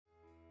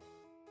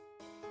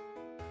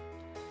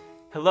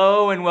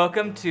Hello and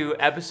welcome to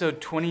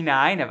episode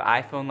 29 of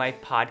iPhone Life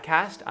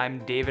Podcast.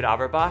 I'm David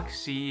Averbach,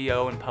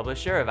 CEO and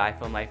publisher of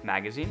iPhone Life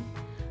magazine.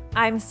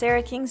 I'm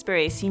Sarah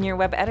Kingsbury, senior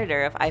web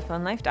editor of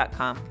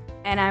iPhoneLife.com.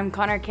 And I'm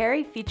Connor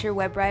Carey, feature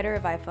web writer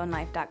of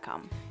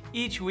iPhoneLife.com.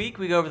 Each week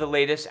we go over the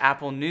latest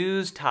Apple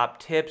news,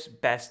 top tips,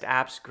 best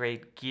apps,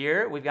 great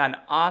gear. We've got an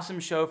awesome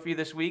show for you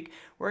this week.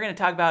 We're going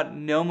to talk about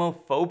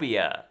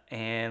Nomophobia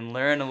and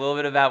learn a little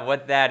bit about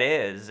what that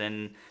is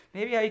and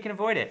maybe how you can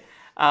avoid it.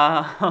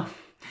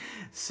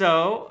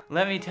 So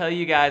let me tell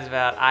you guys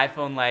about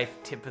iPhone Life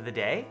tip of the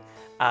day.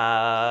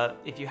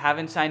 If you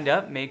haven't signed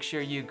up, make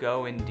sure you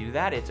go and do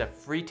that. It's a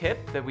free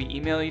tip that we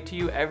email you to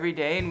you every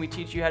day, and we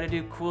teach you how to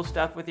do cool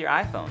stuff with your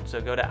iPhone.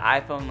 So go to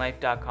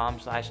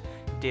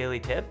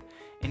iPhoneLife.com/dailytip.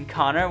 And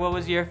Connor, what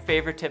was your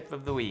favorite tip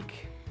of the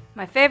week?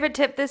 My favorite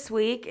tip this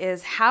week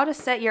is how to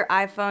set your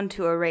iPhone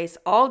to erase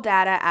all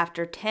data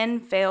after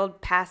 10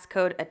 failed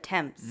passcode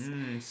attempts.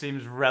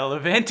 Seems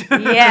relevant.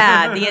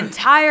 Yeah, the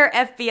entire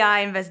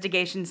FBI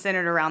investigation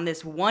centered around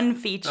this one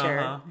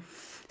feature.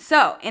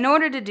 So, in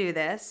order to do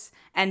this,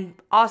 and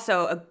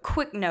also a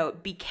quick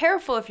note, be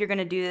careful if you're going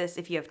to do this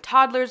if you have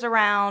toddlers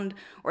around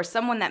or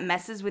someone that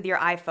messes with your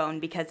iPhone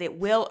because it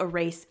will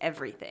erase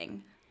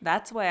everything.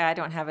 That's why I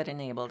don't have it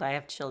enabled. I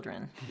have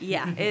children.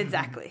 Yeah,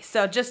 exactly.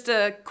 So just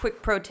a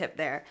quick pro tip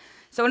there.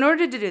 So in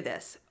order to do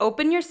this,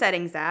 open your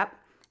settings app,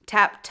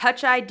 tap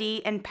Touch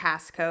ID and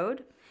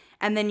passcode,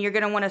 and then you're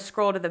going to want to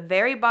scroll to the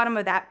very bottom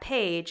of that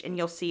page and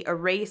you'll see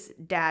erase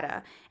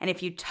data. And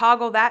if you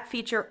toggle that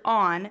feature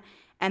on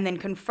and then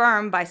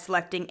confirm by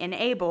selecting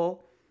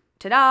enable,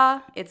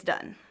 ta-da, it's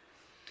done.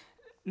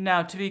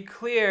 Now, to be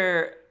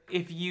clear,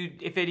 if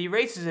it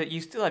erases it,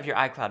 you still have your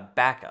iCloud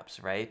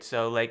backups, right?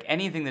 So like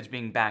anything that's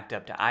being backed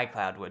up to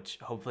iCloud, which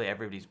hopefully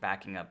everybody's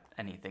backing up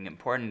anything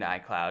important to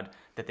iCloud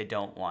that they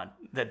don't mind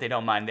the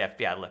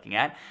FBI looking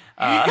at.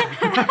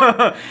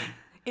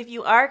 If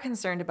you are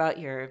concerned about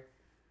your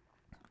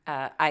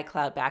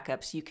iCloud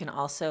backups, you can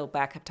also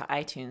back up to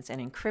iTunes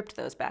and encrypt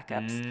those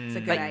backups. It's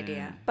a good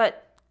idea.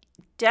 But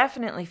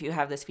definitely, if you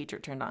have this feature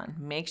turned on,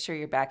 make sure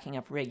you're backing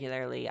up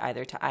regularly,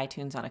 either to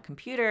iTunes on a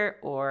computer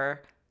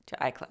or to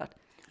iCloud.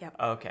 Yep.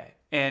 Okay.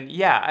 And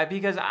yeah,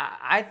 because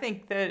I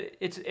think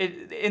that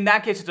in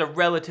that case, it's a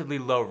relatively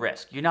low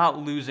risk. You're not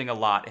losing a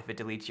lot if it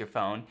deletes your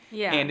phone.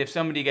 Yeah. And if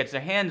somebody gets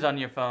their hands on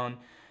your phone,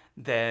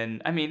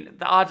 then, I mean,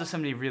 the odds of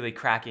somebody really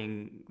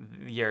cracking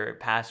your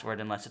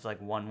password, unless it's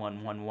like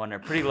 1111, are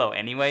pretty low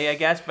anyway, I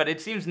guess. But it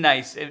seems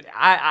nice.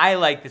 I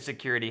like the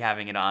security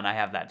having it on. I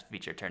have that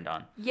feature turned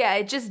on. Yeah,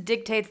 it just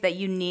dictates that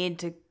you need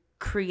to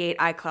create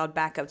iCloud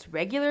backups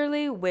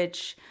regularly,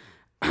 which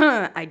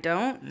I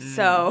don't,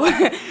 so.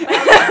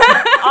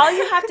 All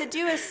you have to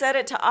do is set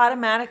it to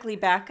automatically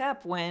back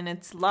up when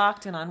it's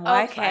locked and on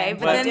Wi-Fi. Okay,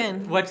 but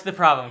then, what's the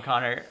problem,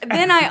 Connor?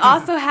 Then I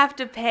also have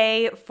to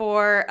pay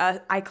for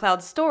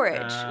iCloud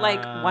storage.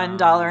 Like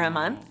 $1 a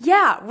month?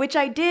 Yeah, which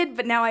I did,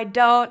 but now I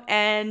don't,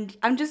 and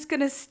I'm just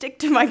going to stick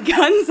to my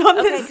guns on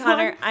this Okay,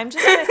 Connor, one. I'm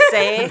just going to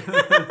say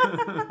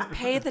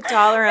pay the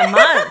 $1 a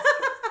month.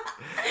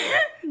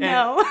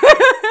 No.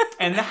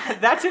 And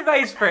that's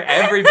advice for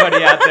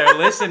everybody out there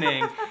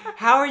listening.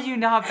 How are you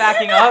not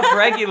backing up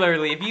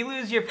regularly? If you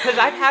lose because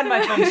I've had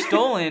my phone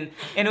stolen,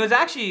 and it was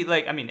actually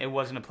it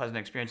wasn't a pleasant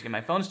experience getting my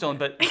phone stolen,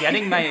 but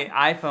getting my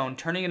iPhone,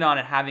 turning it on,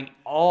 and having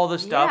all the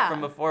stuff from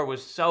before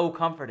was so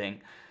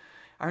comforting.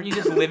 Aren't you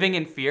just living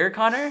in fear,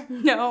 Connor?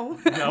 No.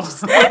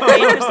 Dangerously.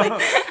 Okay.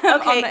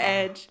 On the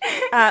edge.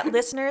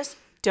 Listeners,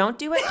 don't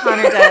do what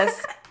Connor does.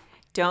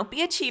 Don't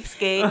be a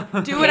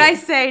cheapskate. Do what I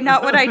say,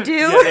 not what I do.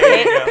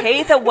 Yeah,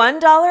 Pay the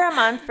 $1 a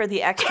month for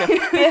the extra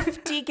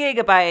 50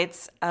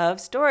 gigabytes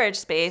of storage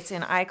space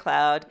in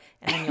iCloud,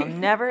 and then you'll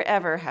never,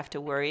 ever have to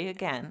worry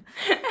again.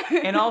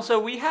 And also,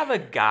 we have a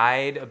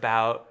guide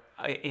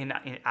in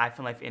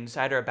iPhone Life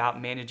Insider about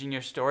managing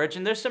your storage,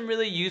 and there's some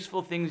really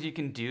useful things you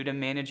can do to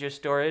manage your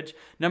storage.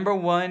 Number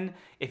one,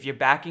 if you're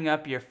backing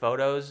up your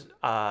photos,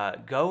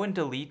 go and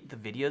delete the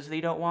videos that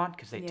you don't want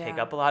because they take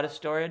up a lot of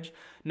storage.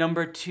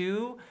 Number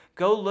two,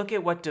 go look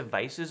at what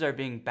devices are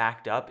being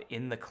backed up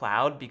in the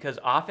cloud, because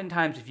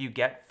oftentimes if you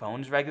get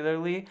phones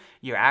regularly,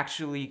 you're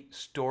actually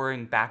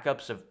storing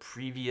backups of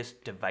previous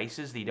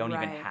devices that you don't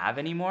even have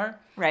anymore.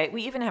 Right.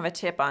 We even have a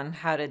tip on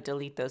how to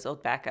delete those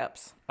old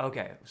backups.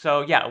 Okay.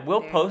 So yeah,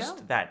 we'll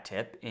post that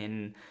tip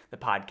in the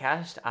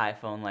podcast,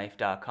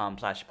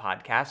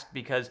 iPhoneLife.com/podcast,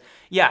 because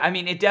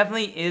it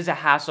definitely is a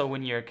hassle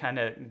when you're kind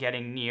of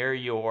getting near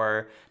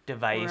your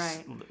device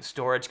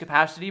storage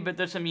capacity, but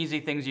there's some easy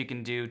things you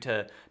can do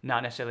to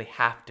not necessarily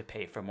have to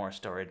pay for more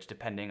storage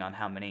depending on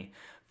how many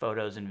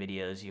photos and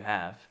videos you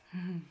have.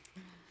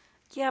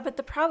 Yeah, but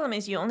the problem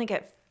is you only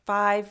get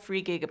 5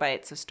 free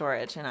gigabytes of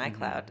storage in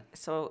iCloud.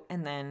 So,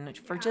 and then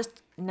for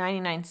just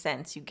 99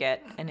 cents, you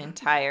get an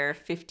entire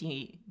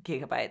 50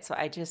 gigabytes. So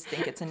I just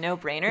think it's a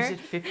no-brainer. Is it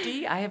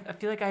 50? I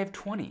feel like I have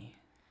 20.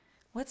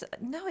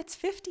 No, it's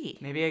 50.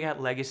 Maybe I got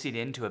legacied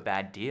into a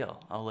bad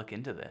deal. I'll look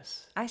into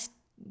this.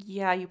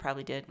 Yeah, you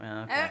probably did.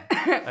 Okay.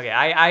 Okay,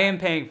 I am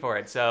paying for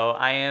it, so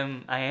I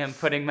am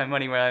putting my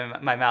money where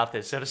my mouth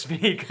is, so to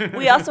speak.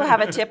 We also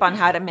have a tip on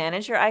how to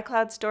manage your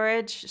iCloud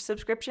storage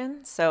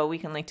subscription, so we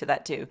can link to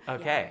that too.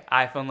 Okay,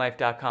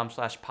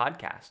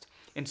 iPhoneLife.com/podcast.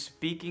 And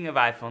speaking of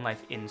iPhone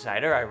Life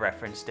Insider, I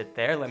referenced it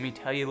there. Let me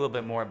tell you a little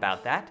bit more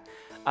about that.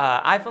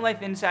 iPhone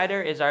Life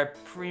Insider is our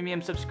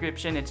premium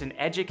subscription. It's an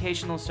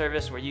educational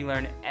service where you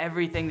learn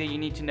everything that you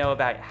need to know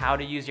about how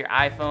to use your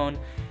iPhone,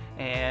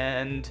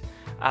 and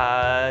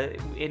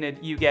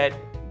you get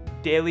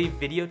daily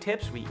video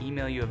tips. We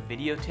email you a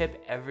video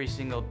tip every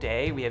single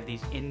day. We have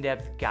these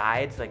in-depth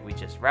guides like we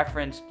just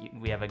referenced.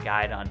 We have a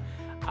guide on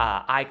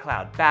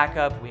iCloud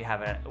backup.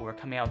 We're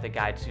coming out with a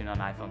guide soon on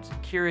iPhone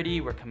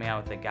security. We're coming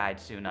out with a guide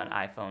soon on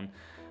iPhone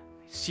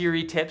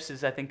Siri tips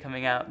is, I think,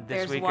 coming out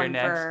this week or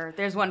next.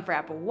 There's one for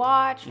Apple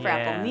Watch, for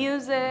Apple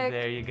Music.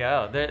 There you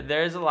go.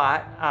 There's a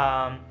lot.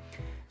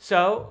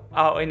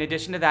 In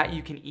addition to that,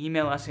 you can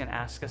email us and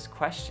ask us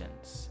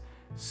questions.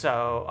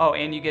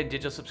 And you get a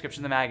digital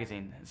subscription to the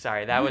magazine.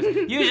 Sorry, that was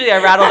usually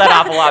I rattled that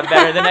off a lot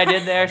better than I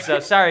did there. So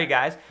sorry,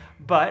 guys.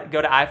 But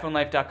go to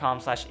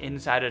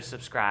iPhoneLife.com/insider to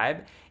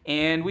subscribe.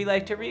 And we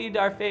like to read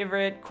our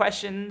favorite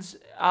questions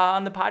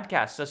on the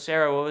podcast. So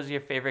Sarah, what was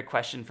your favorite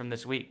question from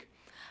this week?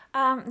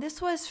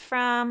 This was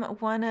from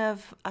one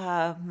of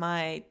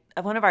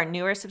our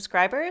newer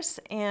subscribers,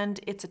 and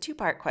it's a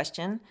two-part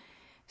question.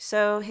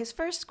 So his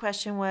first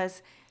question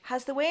was,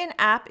 has the way an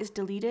app is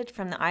deleted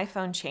from the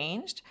iPhone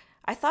changed?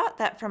 I thought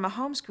that from a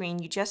home screen,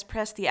 you just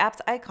press the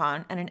app's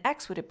icon and an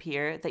X would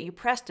appear that you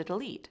pressed to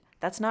delete.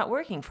 That's not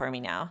working for me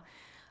now.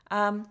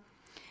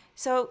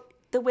 So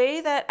the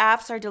way that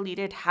apps are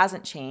deleted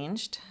hasn't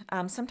changed.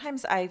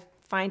 Sometimes I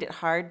find it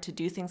hard to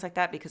do things like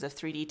that because of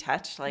 3D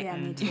touch.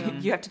 Me too.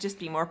 You have to just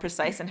be more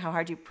precise in how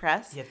hard you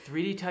press. Yeah,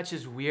 3D touch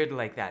is weird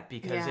like that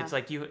because it's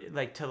like you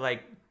like to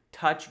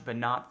touch but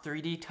not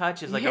 3D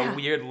touch is like a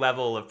weird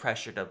level of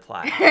pressure to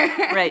apply.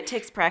 Right,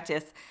 takes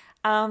practice.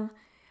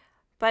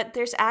 But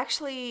there's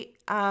actually,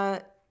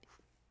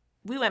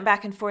 we went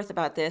back and forth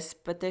about this,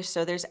 but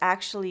there's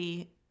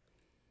actually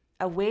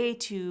a way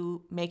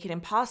to make it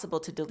impossible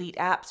to delete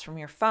apps from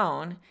your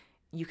phone.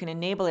 You can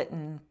enable it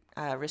in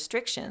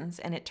restrictions,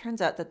 and it turns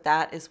out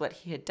that is what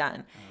he had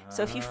done.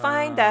 So if you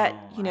find that,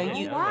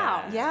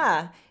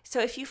 So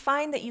if you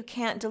find that you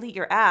can't delete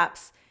your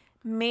apps,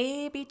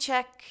 maybe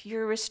check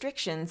your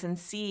restrictions and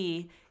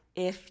see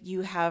if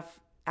you have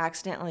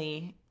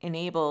accidentally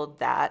enabled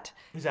that.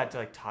 Is that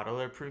to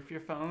toddler-proof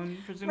your phone,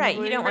 presumably? Right,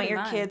 you don't want your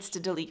much. kids to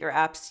delete your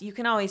apps. You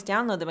can always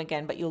download them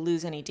again, but you'll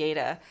lose any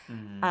data.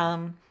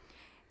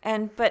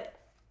 But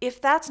if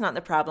that's not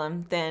the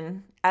problem,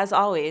 then as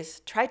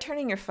always, try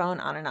turning your phone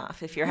on and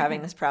off if you're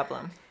having this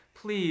problem.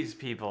 Please,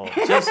 people,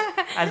 just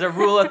as a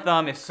rule of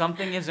thumb, if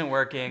something isn't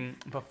working,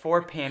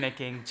 before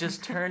panicking,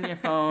 just turn your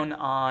phone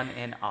on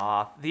and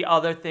off. The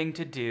other thing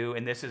to do,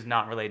 and this is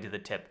not related to the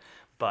tip,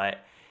 but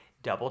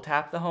double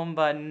tap the home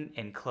button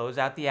and close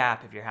out the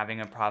app if you're having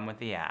a problem with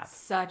the app.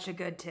 Such a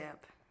good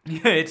tip.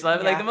 It's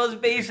like the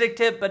most basic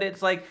tip, but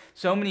it's like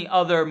so many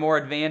other more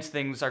advanced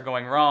things are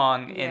going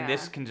wrong, and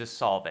this can just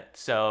solve it.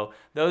 So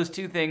those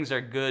two things are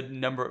good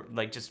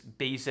just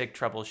basic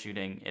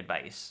troubleshooting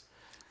advice.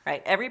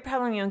 Right. Every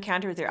problem you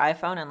encounter with your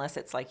iPhone, unless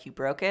it's like you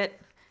broke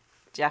it,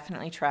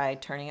 definitely try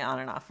turning it on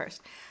and off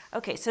first.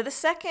 Okay, so the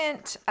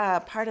second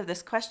part of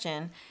this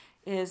question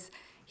is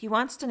he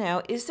wants to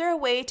know, is there a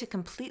way to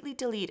completely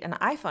delete an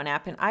iPhone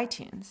app in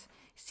iTunes?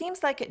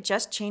 Seems like it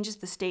just changes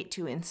the state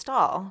to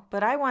install,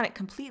 but I want it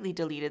completely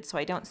deleted so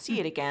I don't see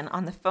it again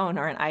on the phone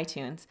or in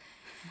iTunes.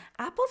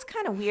 Apple's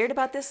kind of weird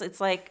about this.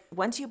 It's like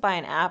once you buy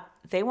an app,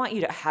 they want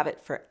you to have it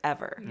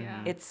forever.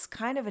 Yeah. It's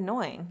kind of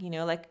annoying,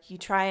 like you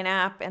try an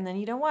app and then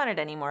you don't want it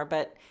anymore,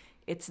 but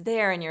it's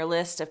there in your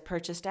list of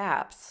purchased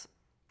apps.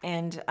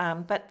 And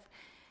but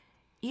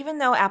even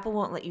though Apple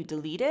won't let you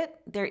delete it,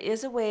 there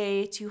is a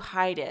way to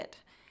hide it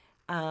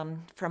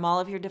from all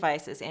of your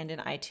devices and in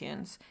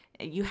iTunes.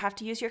 You have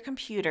to use your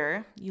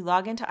computer. You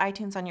log into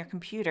iTunes on your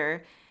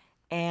computer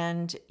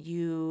and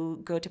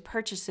you go to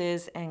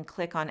purchases and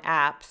click on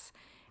apps.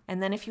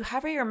 And then if you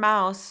hover your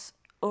mouse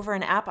over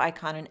an app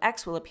icon, an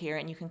X will appear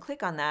and you can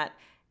click on that.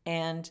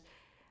 And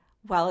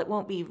while it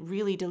won't be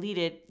really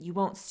deleted, you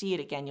won't see it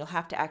again. You'll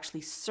have to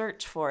actually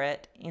search for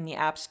it in the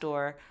App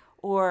Store,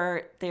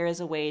 or there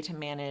is a way to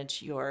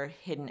manage your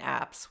hidden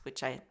apps,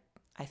 which I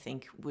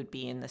think would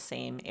be in the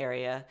same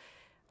area.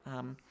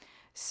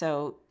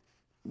 So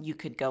you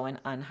could go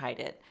and unhide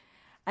it.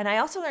 And I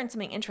also learned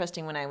something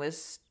interesting when I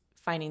was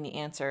finding the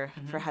answer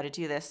for how to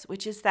do this,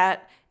 which is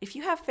that if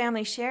you have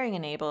family sharing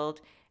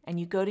enabled and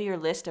you go to your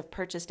list of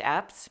purchased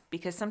apps,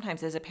 because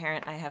sometimes as a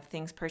parent I have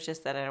things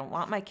purchased that I don't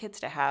want my kids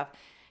to have,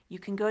 you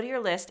can go to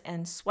your list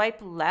and swipe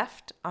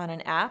left on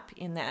an app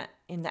in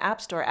the App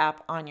Store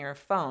app on your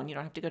phone. You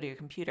don't have to go to your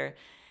computer.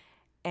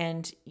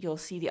 and you'll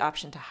see the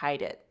option to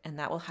hide it, and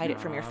that will hide it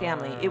from your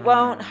family. It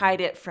won't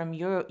hide it from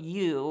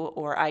you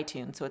or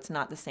iTunes, so it's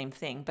not the same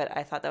thing. But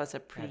I thought that was a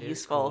pretty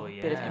useful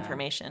bit of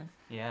information.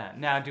 Yeah.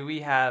 Now, do we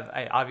have,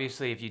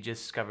 obviously, if you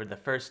just discovered the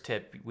first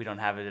tip, we don't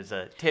have it as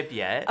a tip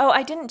yet. Oh,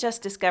 I didn't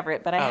just discover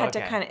it, but I had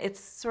okay. to kind of, it's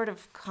sort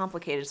of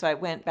complicated, so I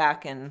went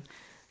back and...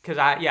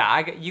 Because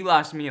you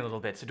lost me a little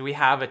bit. So do we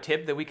have a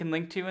tip that we can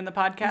link to in the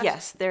podcast?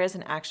 Yes, there is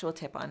an actual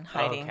tip on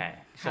hiding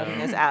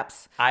those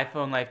apps.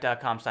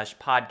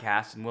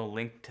 iPhoneLife.com/podcast, and we'll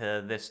link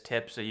to this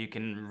tip so you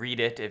can read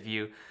it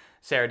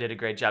Sarah did a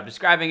great job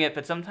describing it,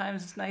 but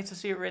sometimes it's nice to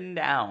see it written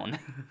down.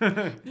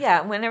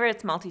 Yeah, whenever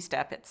it's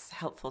multi-step, it's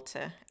helpful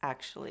to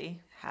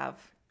actually have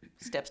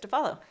steps to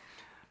follow.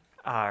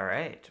 All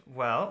right.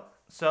 Well,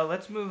 so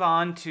let's move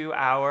on to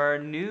our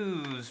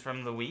news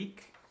from the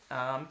week.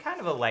 Kind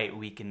of a light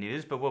week in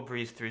news, but we'll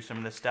breeze through some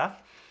of the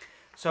stuff.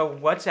 So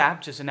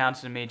WhatsApp just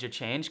announced a major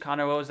change.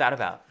 Connor, what was that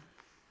about?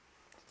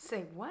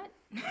 Say what?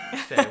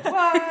 Say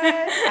what?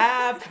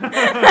 App?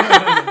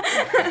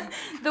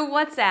 The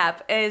WhatsApp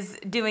is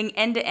doing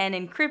end-to-end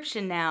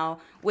encryption now,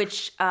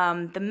 which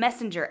the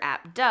Messenger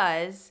app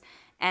does.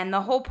 And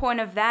the whole point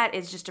of that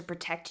is just to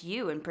protect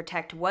you and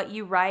protect what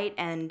you write.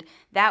 And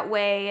that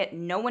way,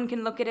 no one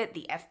can look at it.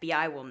 The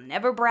FBI will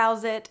never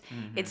browse it.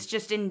 Mm-hmm. It's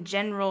just in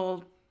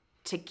general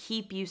to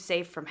keep you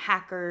safe from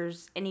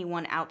hackers,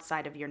 anyone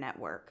outside of your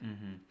network.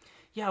 Mm-hmm.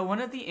 Yeah, one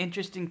of the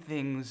interesting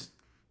things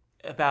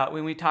about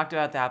when we talked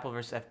about the Apple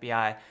versus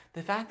FBI,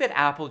 the fact that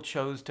Apple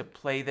chose to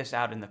play this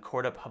out in the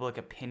court of public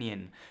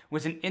opinion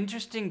was an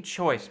interesting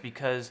choice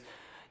because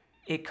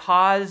it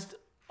caused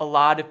a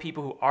lot of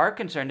people who are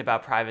concerned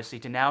about privacy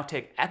to now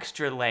take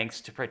extra lengths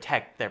to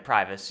protect their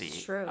privacy.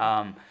 It's true.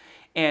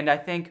 And I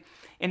think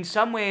in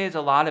some ways,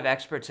 a lot of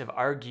experts have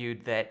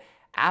argued that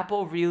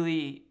Apple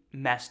really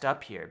messed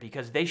up here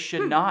because they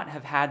should not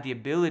have had the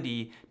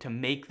ability to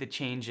make the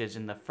changes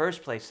in the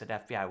first place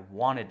that FBI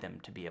wanted them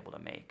to be able to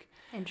make.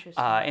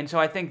 Interesting. And so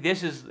I think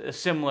this is a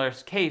similar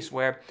case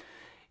where,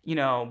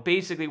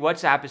 basically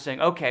WhatsApp is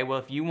saying, okay, well,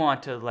 if you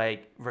want to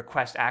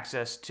request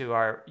access to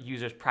our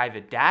users'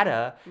 private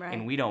data, right,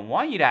 and we don't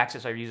want you to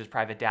access our users'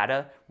 private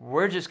data,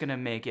 we're just going to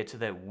make it so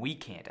that we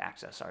can't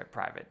access our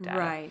private data.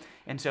 Right.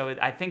 And so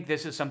I think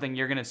this is something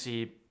you're going to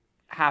see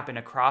happen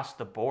across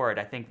the board.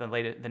 I think the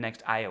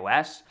next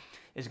iOS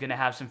is going to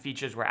have some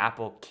features where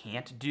Apple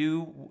can't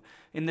do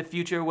in the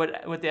future what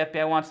the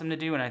FBI wants them to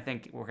do, and I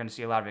think we're going to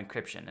see a lot of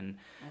encryption. And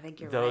I think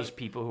you're those right.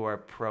 people who are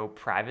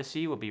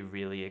pro-privacy will be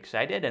really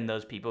excited, and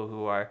those people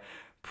who are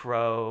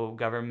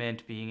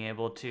pro-government being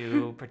able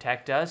to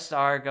protect us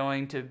are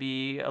going to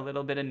be a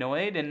little bit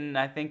annoyed, and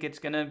I think it's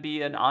going to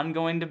be an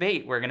ongoing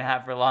debate we're going to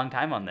have for a long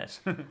time on this.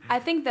 I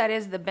think that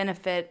is the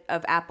benefit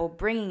of Apple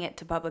bringing it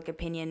to public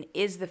opinion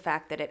is the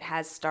fact that it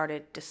has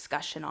started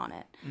discussion on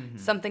it. Mm-hmm.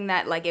 Something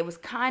that it was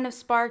kind of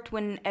sparked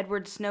when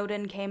Edward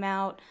Snowden came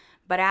out,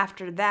 but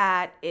after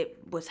that it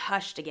was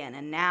hushed again,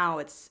 and now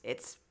it's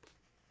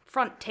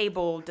front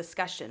table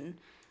discussion.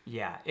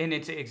 Yeah, and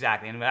it's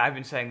exactly, and I've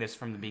been saying this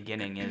from the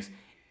beginning is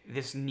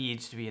this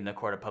needs to be in the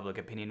court of public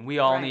opinion. We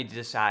all need to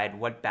decide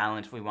what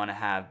balance we want to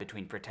have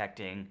between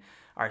protecting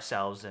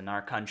ourselves and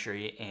our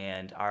country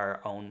and our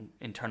own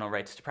internal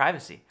rights to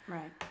privacy.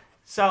 Right.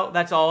 So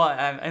that's all,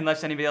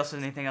 unless anybody else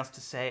has anything else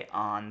to say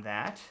on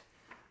that.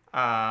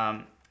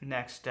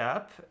 Next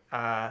up,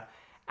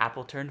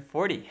 Apple turned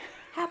 40.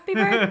 Happy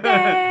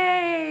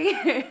birthday!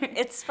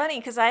 It's funny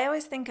because I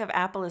always think of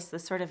Apple as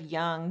this sort of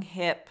young,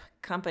 hip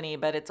company,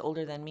 but it's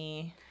older than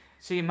me.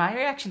 See, my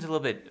reaction's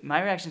kind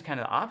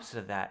of the opposite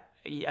of that.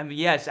 I mean,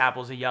 yes,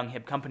 Apple's a young,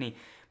 hip company,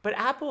 but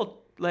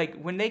Apple,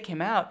 when they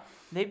came out,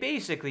 they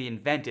basically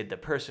invented the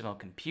personal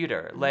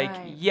computer.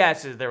 Right.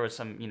 Yes, there was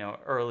some,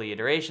 early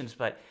iterations,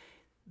 but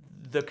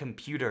the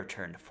computer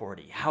turned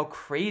 40. How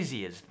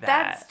crazy is that?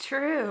 That's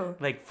true.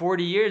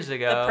 40 years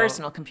ago. The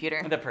personal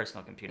computer. The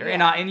personal computer.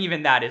 Yeah. And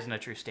even that isn't a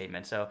true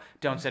statement, so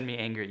don't send me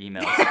angry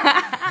emails.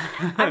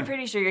 I'm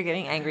pretty sure you're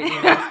getting angry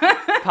emails.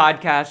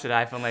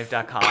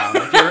 Podcast@iPhoneLife.com.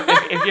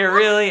 If you're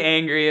really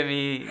angry at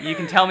me, you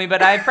can tell me,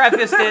 but I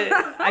prefaced it.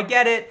 I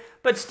get it.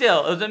 But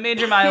still, it was a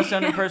major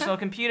milestone in personal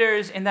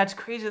computers, and that's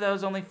crazy that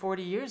was only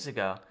 40 years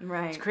ago.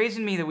 Right. It's crazy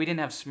to me that we didn't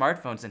have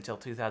smartphones until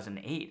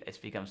 2008. It's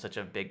become such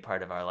a big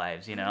part of our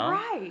lives,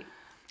 Right.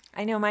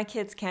 I know my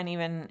kids can't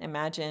even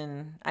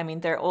imagine. I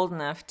mean, they're old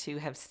enough to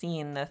have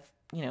seen the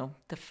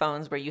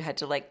phones where you had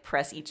to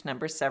press each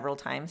number several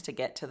times to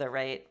get to the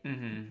right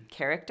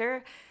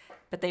character,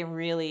 but they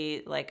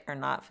really are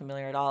not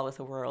familiar at all with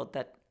a world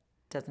that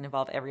doesn't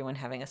involve everyone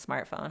having a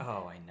smartphone.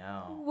 Oh, I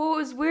know. What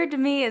was weird to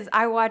me is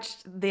I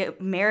watched the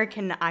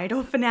American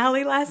Idol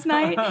finale last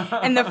night,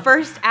 and the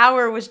first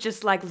hour was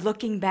just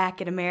looking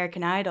back at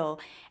American Idol.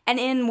 And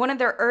in one of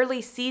their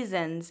early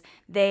seasons,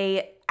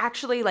 they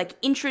actually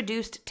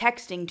introduced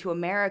texting to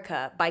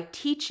America by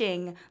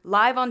teaching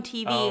live on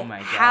TV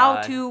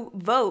how to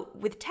vote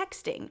with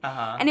texting.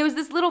 And it was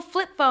this little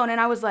flip phone, and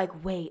I was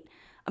like, wait,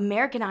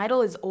 American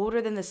Idol is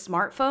older than the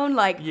smartphone.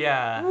 Like,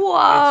 Yeah.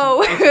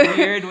 whoa. It's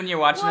weird when you're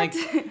watching What?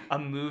 like a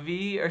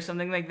movie or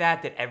something like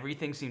that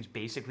everything seems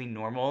basically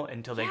normal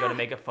until they go to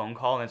make a phone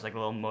call and it's like a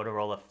little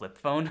Motorola flip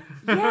phone.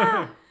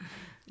 Yeah.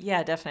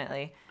 Yeah,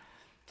 definitely.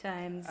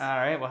 Times. All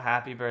right. Well,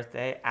 happy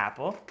birthday,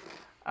 Apple.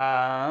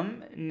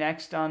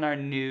 Next on our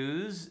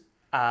news,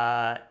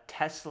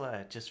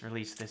 Tesla just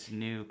released this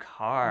new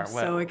car. I'm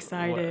so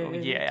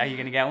excited. Yeah, are you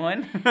gonna get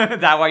one?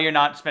 Is that why you're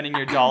not spending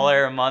your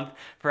 $1 a month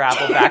for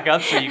Apple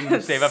backup so you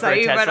can save up for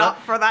a Tesla? Save it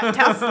up for that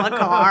Tesla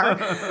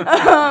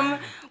car.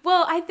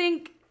 Well, I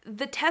think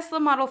the Tesla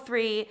Model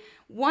 3,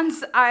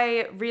 once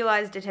I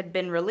realized it had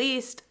been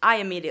released, I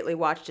immediately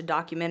watched a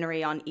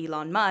documentary on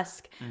Elon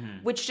Musk,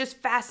 which just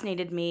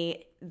fascinated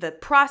me. The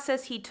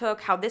process he took,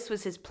 how this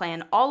was his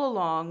plan all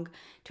along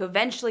to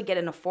eventually get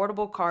an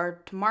affordable car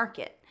to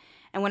market.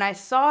 And when I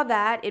saw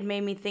that, it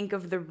made me think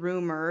of the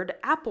rumored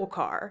Apple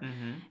car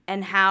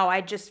and how I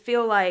just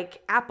feel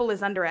like Apple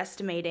is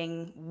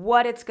underestimating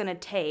what it's going to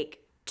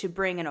take to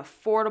bring an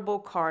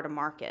affordable car to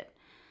market.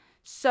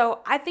 So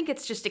I think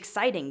it's just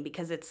exciting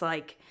because it's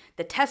like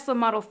the Tesla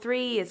Model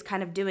 3 is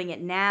kind of doing it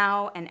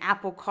now, and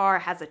Apple car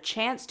has a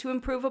chance to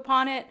improve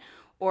upon it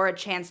or a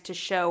chance to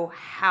show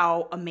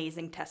how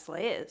amazing Tesla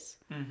is.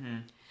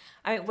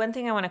 One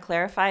thing I want to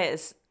clarify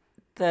is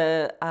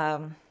the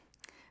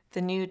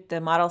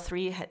Model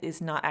 3 is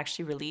not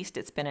actually released.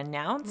 It's been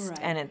announced,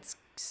 and it's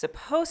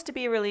supposed to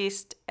be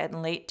released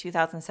in late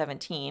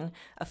 2017,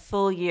 a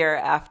full year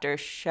after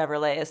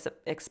Chevrolet is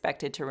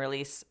expected to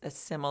release a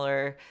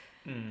similar,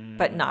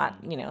 but not,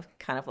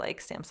 kind of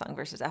like Samsung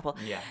versus Apple,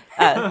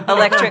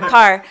 electric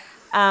car.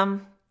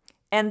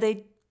 And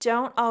they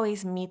don't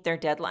always meet their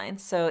deadlines,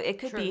 so it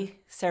could be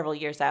several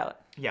years out.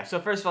 Yeah, so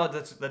first of all,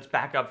 let's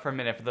back up for a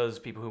minute for those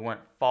people who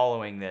weren't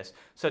following this.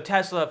 So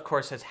Tesla, of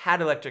course, has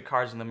had electric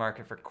cars in the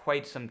market for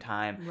quite some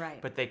time,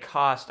 but they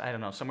cost, I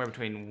don't know, somewhere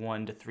between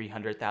 $100,000 to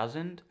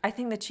 $300,000. I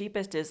think the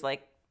cheapest is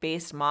like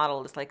base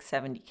model is like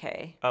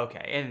 $70,000.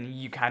 Okay, and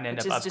you kind of end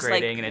up upgrading, just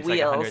like and it's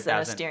wheels like $100,000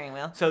 and a steering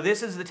wheel. So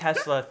this is the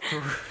Tesla.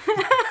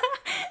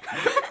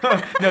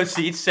 No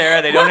seats,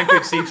 Sarah. They don't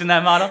include seats in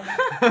that model.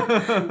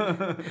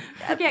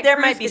 There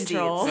might be seats,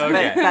 but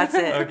that's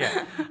it.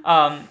 Okay.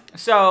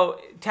 So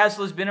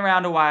Tesla's been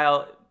around a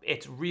while.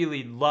 It's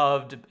really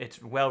loved.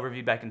 It's well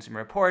reviewed by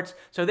Consumer Reports.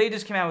 So they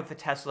just came out with the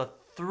Tesla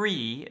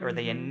 3, or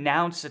they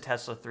announced the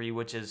Tesla 3,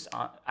 which is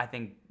I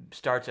think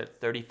starts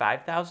at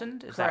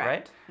 $35,000. Is that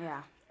right?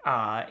 Yeah.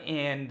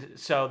 And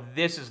so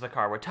this is the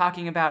car we're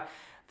talking about.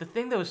 The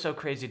thing that was so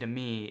crazy to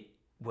me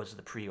was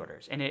the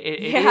pre-orders. And it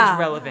is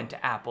relevant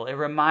to Apple. It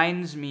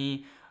reminds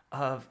me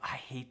of, I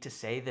hate to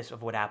say this,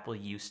 of what Apple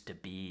used to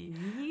be.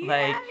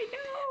 I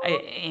know.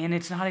 And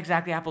it's not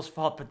exactly Apple's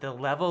fault, but the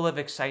level of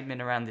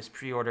excitement around this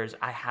pre-orders,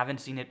 I haven't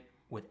seen it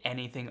with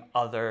anything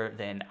other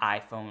than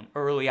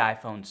early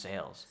iPhone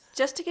sales.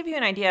 Just to give you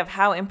an idea of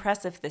how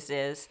impressive this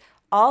is,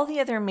 all the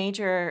other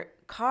major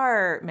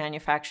car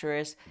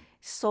manufacturers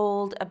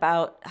sold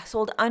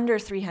under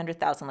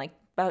 300,000, like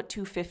about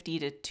 250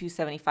 to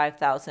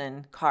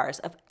 275,000 cars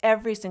of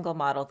every single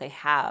model they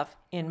have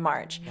in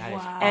March.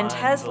 And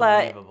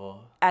Tesla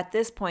at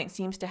this point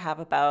seems to have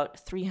about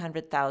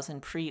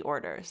 300,000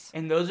 pre-orders.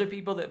 And those are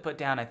people that put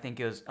down, I think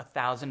it was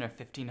 $1,000 or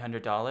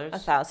 $1,500.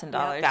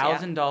 $1,000.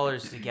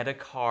 $1,000 to get a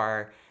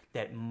car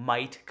that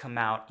might come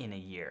out in a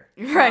year.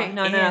 Right.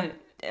 No.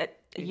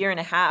 A year and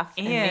a half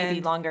and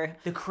maybe longer.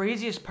 The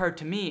craziest part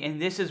to me, and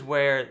this is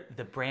where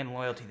the brand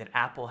loyalty that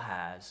Apple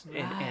has,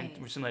 and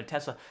similar to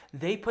Tesla,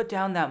 they put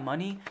down that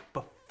money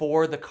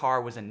before the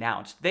car was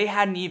announced. They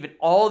hadn't even,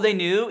 all they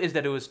knew is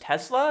that it was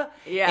Tesla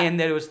and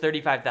that it was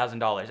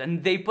 $35,000.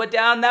 And they put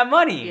down that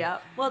money. Yeah.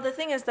 Well, the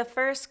thing is, the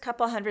first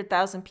couple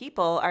 100,000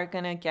 people are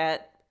going to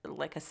get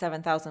like a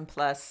 7,000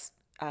 plus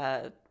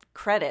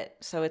credit.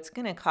 So it's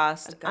going to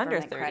cost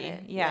under 30.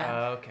 Credit.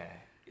 Yeah. Okay.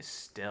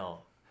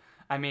 Still.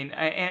 I mean,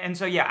 and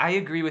so, yeah, I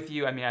agree with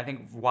you. I mean, I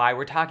think why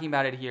we're talking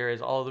about it here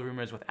is all the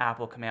rumors with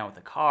Apple coming out with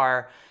a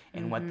car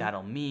and what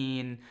that'll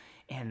mean.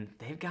 And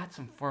they've got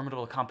some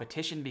formidable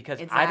competition because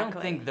I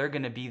don't think they're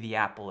going to be the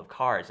Apple of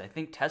cars. I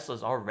think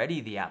Tesla's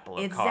already the Apple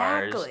of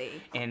cars.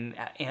 And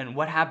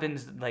what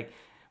happens,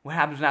 when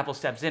Apple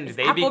steps in? Do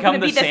they become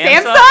the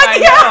Samsung?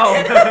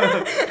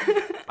 I know.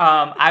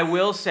 I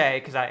will say,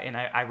 because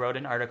I wrote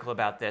an article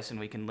about this, and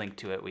we can link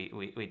to it. We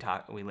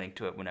link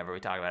to it whenever we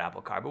talk about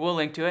Apple Car, but we'll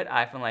link to it,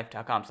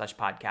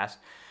 iPhoneLife.com/podcast.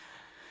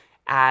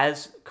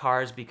 As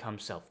cars become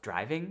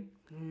self-driving,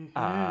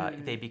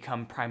 they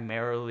become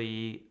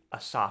primarily a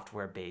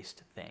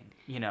software-based thing,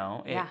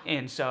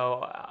 and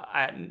so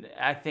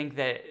I think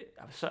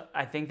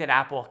that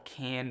Apple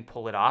can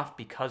pull it off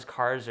because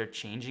cars are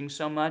changing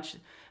so much.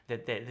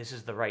 That this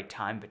is the right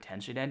time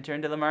potentially to enter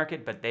into the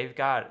market, but they've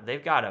got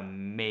a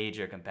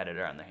major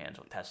competitor on their hands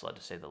with Tesla, to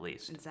say the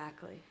least.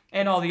 Exactly.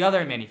 And all the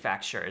other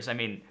manufacturers. I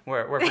mean,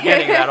 we're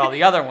forgetting about all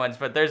the other ones,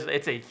 but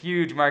it's a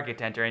huge market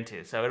to enter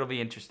into, so it'll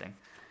be interesting.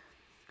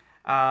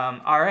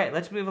 All right,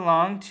 let's move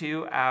along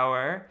to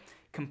our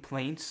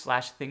complaints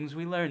 / things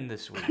we learned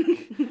this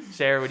week.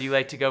 Sarah, would you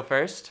like to go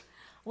first?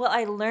 Well,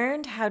 I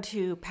learned how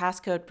to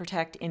passcode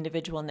protect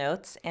individual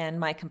notes, and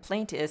my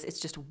complaint is it's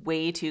just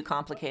way too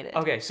complicated.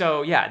 Okay,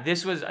 so yeah,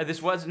 this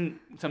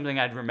wasn't something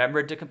I'd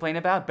remembered to complain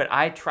about, but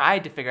I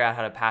tried to figure out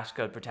how to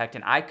passcode protect,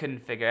 and I couldn't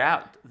figure it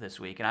out this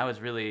week, and I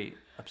was really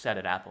upset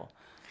at Apple.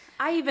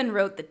 I even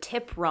wrote the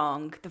tip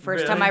wrong the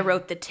first time I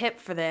wrote the tip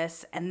for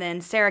this, and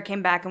then Sarah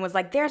came back and was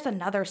like, there's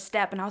another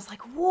step, and I was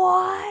like,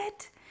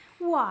 what?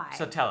 Why?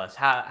 So tell us,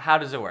 how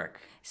does it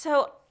work?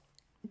 So,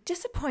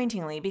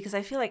 disappointingly, because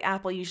I feel like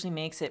Apple usually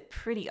makes it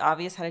pretty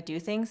obvious how to do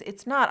things,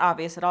 it's not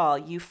obvious at all.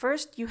 You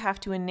have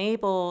to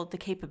enable the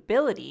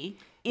capability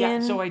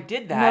in so I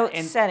did that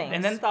note settings.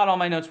 and then thought all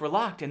my notes were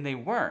locked, and they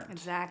weren't.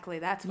 Exactly.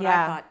 That's what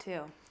I thought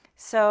too.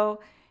 So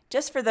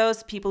just for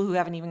those people who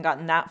haven't even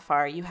gotten that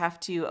far, you have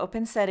to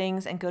open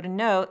settings and go to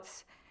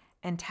notes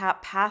and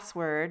tap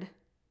password,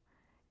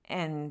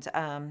 and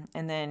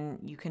then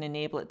you can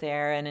enable it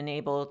there and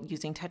enable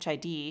using Touch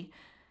ID.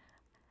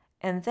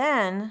 And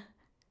then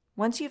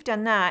once you've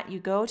done that, you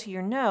go to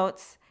your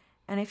notes,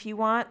 and if you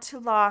want to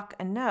lock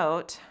a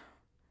note,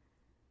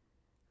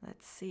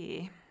 let's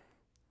see,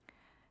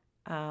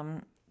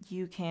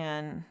 you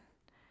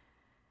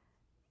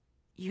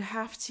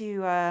have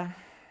to,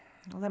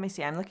 let me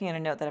see, I'm looking at a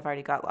note that I've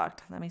already got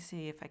locked. Let me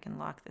see if I can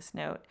lock this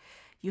note.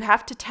 You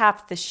have to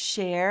tap the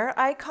share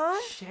icon.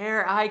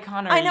 Share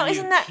icon? I know, you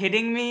isn't that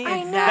kidding me?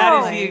 I know.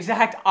 That is the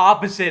exact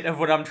opposite of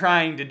what I'm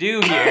trying to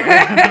do here.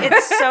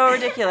 It's so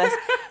ridiculous.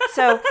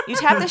 So you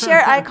tap the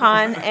share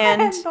icon,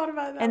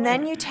 and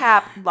then you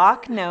tap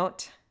lock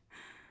note,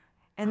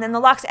 and then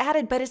the lock's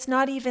added, but it's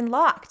not even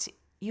locked.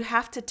 You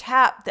have to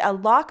tap a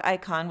lock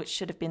icon, which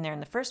should have been there in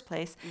the first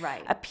place,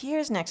 Right.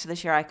 appears next to the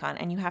share icon,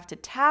 and you have to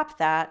tap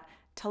that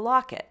to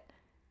lock it.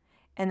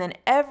 And then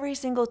every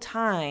single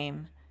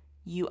time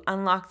you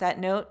unlock that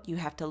note, you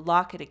have to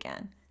lock it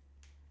again.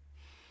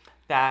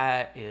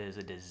 That is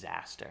a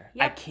disaster.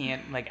 Yep. I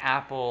can't,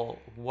 Apple,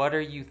 what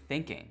are you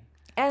thinking?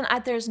 And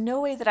there's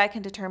no way that I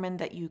can determine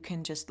that you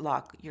can just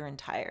lock your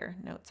entire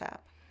Notes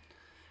app.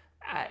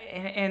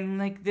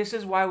 And this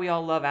is why we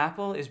all love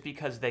Apple, is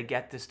because they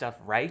get this stuff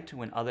right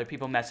when other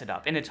people mess it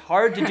up. And it's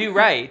hard to do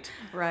right.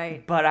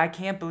 Right. But I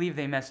can't believe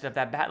they messed it up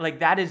that bad.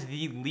 That is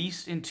the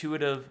least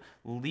intuitive,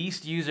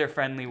 least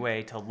user-friendly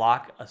way to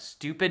lock a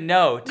stupid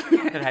note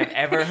that I've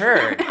ever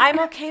heard. I'm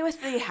okay with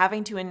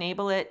having to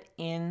enable it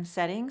in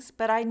settings,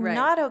 but I'm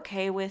not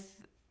okay with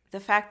the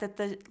fact that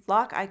the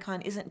lock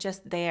icon isn't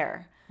just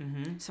there.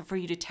 Mm-hmm. So for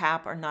you to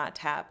tap or not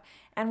tap.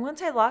 And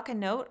once I lock a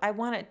note, I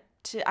want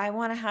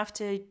to have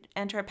to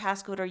enter a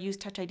passcode or use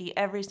Touch ID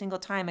every single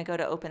time I go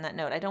to open that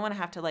note. I don't want to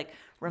have to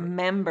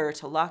remember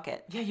to lock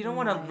it. Yeah, you don't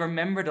want to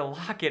remember to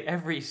lock it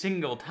every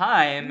single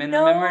time and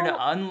remember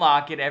to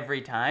unlock it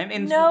every time.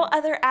 And no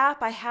other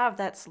app I have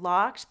that's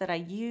locked that I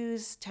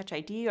use Touch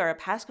ID or a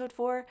passcode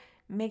for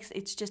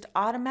it just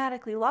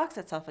automatically locks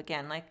itself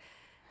again.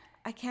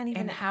 I can't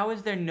even. And how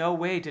is there no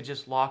way to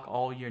just lock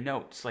all your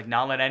notes?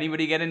 Not let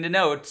anybody get into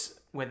notes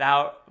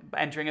without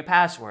entering a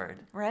password.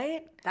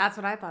 Right? That's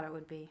what I thought it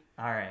would be.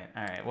 All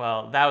right.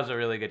 Well, that was a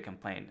really good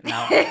complaint.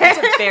 Now, It's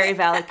a very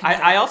valid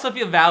complaint. I also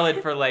feel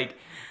valid for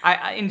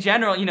I in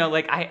general,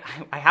 I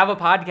have a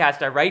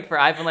podcast. I write for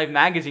iPhone Life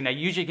magazine. I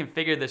usually can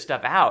figure this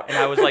stuff out, and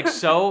I was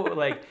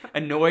so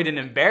annoyed and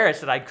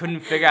embarrassed that I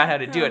couldn't figure out how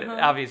to do it.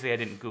 Obviously, I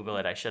didn't Google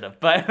it. I should have,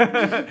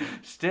 but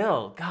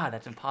still, God,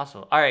 that's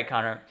impossible. All right,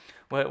 Connor,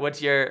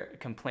 what's your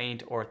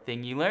complaint or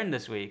thing you learned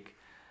this week?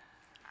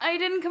 I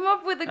didn't come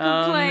up with a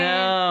complaint.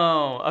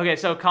 Oh, no. Okay,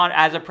 so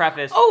as a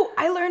preface. Oh,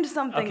 I learned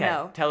something, okay,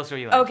 though. Tell us what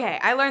you learned. Okay,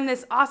 I learned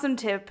this awesome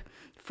tip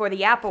for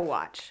the Apple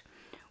Watch.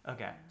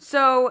 Okay.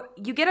 So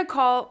you get a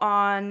call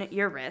on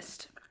your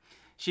wrist.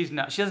 She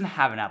doesn't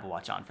have an Apple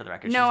Watch on, for the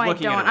record. No, She's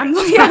looking I don't. At her I'm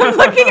wrist.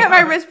 looking at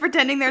my wrist,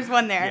 pretending there's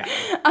one there.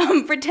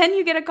 Yeah. Pretend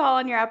you get a call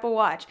on your Apple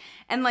Watch,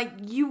 and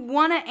you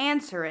want to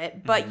answer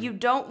it, but you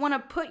don't want to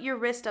put your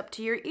wrist up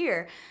to your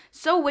ear.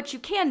 So what you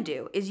can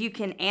do is you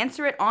can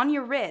answer it on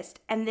your wrist,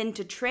 and then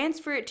to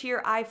transfer it to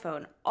your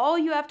iPhone, all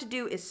you have to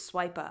do is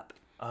swipe up.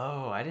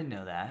 Oh, I didn't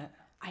know that.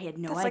 I had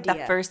no That's idea.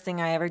 the first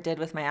thing I ever did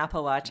with my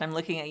Apple Watch. I'm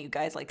looking at you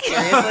guys seriously.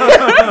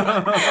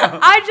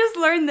 I just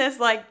learned this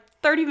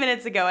 30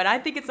 minutes ago, and I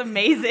think it's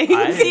amazing.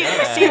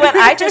 See, what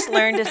I just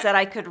learned is that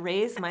I could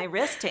raise my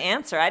wrist to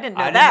answer. I didn't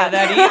know that.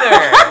 I didn't know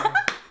that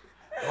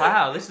either.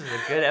 Wow, this is a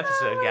good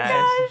episode,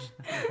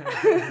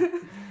 guys.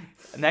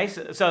 Nice.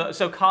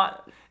 So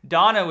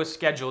Donna was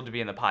scheduled to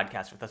be in the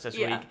podcast with us this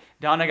week.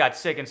 Donna got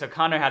sick, and so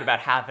Connor had about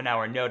half an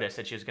hour notice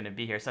that she was going to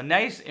be here. So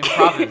nice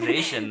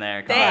improvisation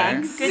there, Connor.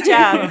 Thanks. Good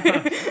job.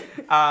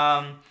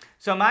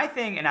 So my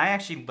thing, and I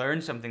actually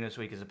learned something this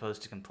week as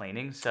opposed to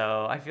complaining,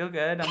 so I feel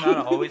good. I'm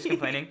not always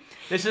complaining.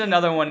 This is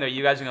another one that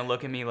you guys are going to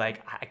look at me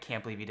like, I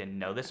can't believe you didn't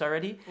know this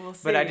already. We'll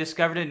see. But I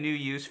discovered a new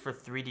use for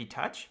 3D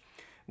Touch,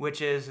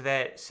 which is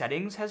that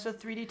Settings has a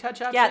 3D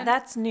Touch option. Yeah,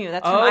 that's new.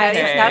 That's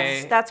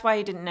that's why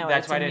you didn't know.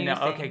 That's it's why a I didn't new know.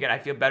 thing. Okay, good. I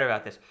feel better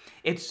about this.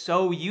 It's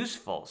so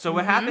useful. So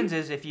what happens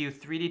is if you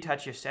 3D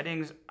touch your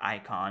Settings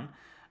icon,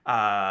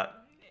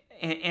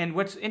 and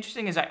what's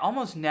interesting is I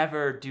almost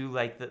never do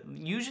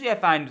usually I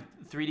find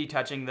 3D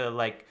touching the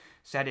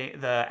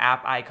the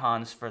app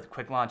icons for the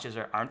quick launches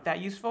aren't that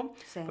useful.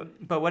 Same.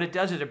 But what it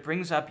does is it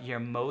brings up your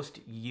most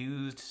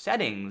used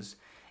settings.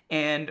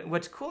 And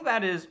what's cool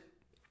about it is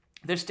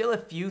there's still a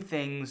few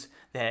things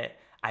that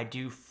I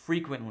do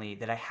frequently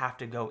that I have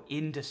to go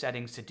into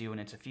settings to do, and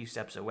it's a few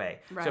steps away.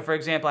 Right. So for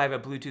example, I have a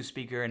Bluetooth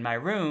speaker in my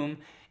room,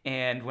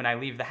 and when I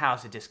leave the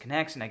house, it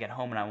disconnects, and I get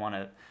home and I want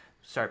to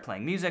start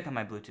playing music on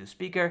my Bluetooth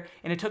speaker,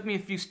 and it took me a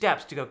few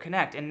steps to go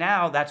connect. And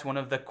now that's one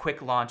of the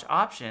quick launch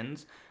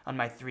options on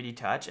my 3D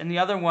Touch. And the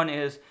other one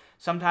is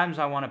sometimes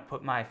I want to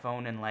put my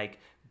phone in like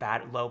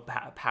low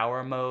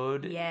power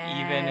mode,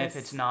 even if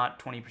it's not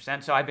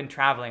 20%. So I've been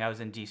traveling. I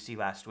was in DC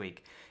last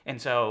week. And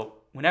so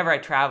whenever I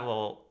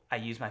travel, I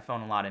use my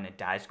phone a lot and it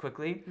dies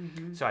quickly.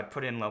 Mm-hmm. So I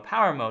put in low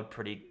power mode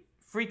pretty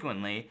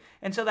frequently.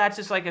 And so that's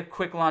just like a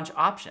quick launch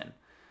option.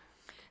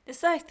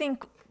 This, I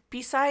think,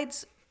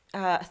 besides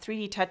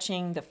 3D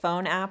touching the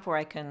phone app where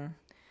I can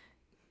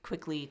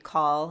quickly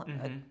call,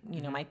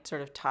 my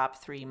sort of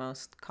top 3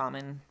 most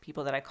common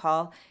people that I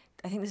call,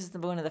 I think this is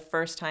one of the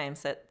first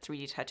times that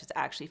 3D touch has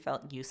actually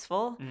felt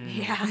useful.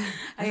 Yeah,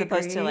 as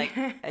opposed to like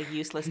a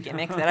useless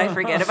gimmick that I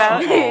forget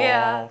about.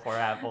 Oh, poor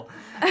Apple.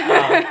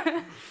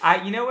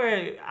 You know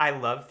where I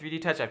love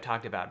 3D touch? I've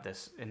talked about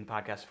this in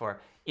podcasts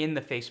before. In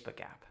the Facebook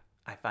app,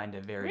 I find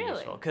it very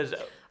useful because.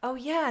 Oh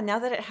yeah, now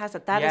that it has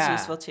it, that is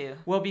useful too.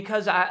 Well,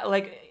 because I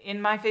like in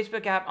my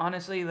Facebook app,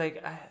 honestly,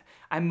 like.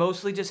 I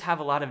mostly just have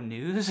a lot of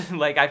news.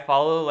 Like I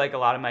follow like a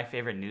lot of my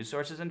favorite news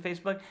sources on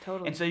Facebook.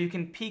 Totally. And so you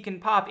can peek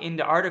and pop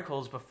into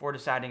articles before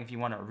deciding if you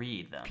want to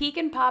read them. Peek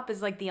and pop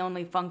is like the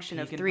only function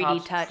of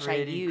 3D touch I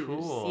use.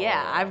 Cool.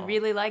 Yeah, I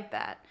really like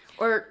that.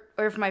 Or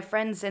if my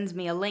friend sends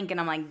me a link and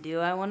I'm like, do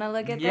I want to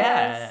look at this?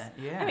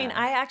 Yeah. I mean,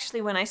 I actually,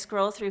 when I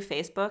scroll through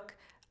Facebook,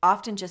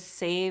 often just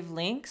save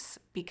links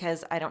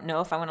because I don't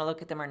know if I want to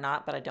look at them or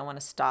not, but I don't want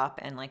to stop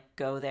and like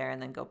go there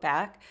and then go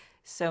back.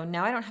 So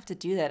now I don't have to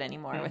do that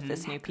anymore with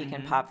this new peek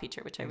and pop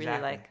feature, which I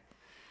really like.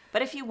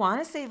 But if you want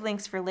to save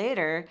links for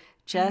later,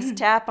 just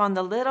tap on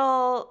the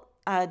little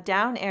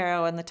down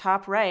arrow on the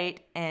top right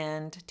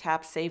and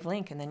tap save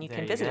link, and then you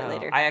can visit it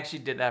later. I actually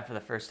did that for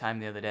the first time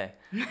the other day.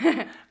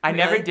 I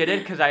never did it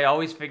because I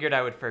always figured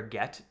I would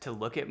forget to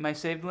look at my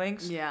saved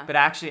links. Yeah. But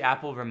actually,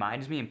 Apple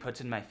reminds me and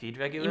puts in my feed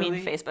regularly. You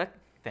mean Facebook?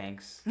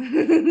 Thanks.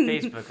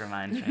 Facebook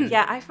reminds me.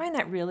 Yeah, I find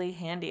that really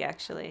handy,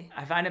 actually.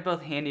 I find it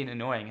both handy and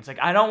annoying. It's like,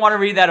 I don't want to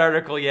read that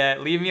article yet.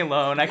 Leave me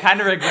alone. I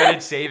kind of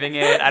regretted saving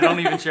it. I don't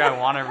even sure I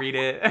want to read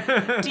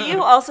it. Do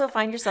you also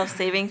find yourself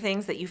saving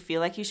things that you feel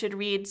like you should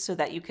read so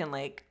that you can,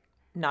 like,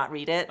 not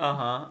read it?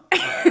 Well,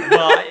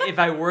 if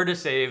I were to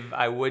save,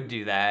 I would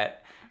do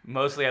that.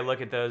 Mostly I look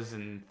at those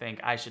and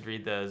think I should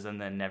read those and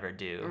then never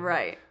do.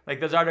 Right. Like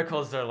those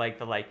articles are like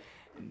the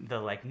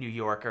New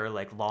Yorker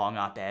long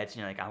op-eds, and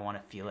you're like, I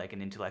want to feel like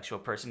an intellectual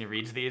person who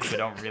reads these but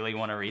don't really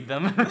want to read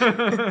them.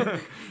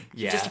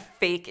 You're just a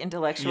fake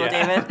intellectual,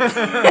 David.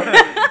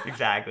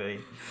 Exactly.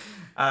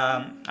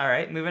 All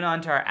right, moving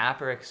on to our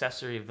app or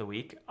accessory of the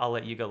week. I'll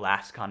let you go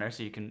last, Connor,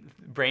 so you can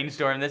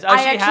brainstorm this.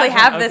 I actually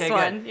have this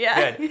one. Good.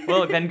 Yeah. Good.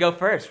 Well, then go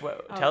first.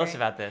 Tell us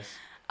about this.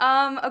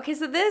 Okay,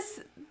 so this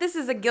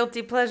is a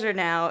guilty pleasure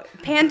now.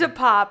 Panda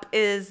Pop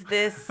is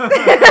this.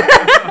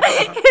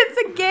 It's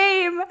a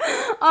game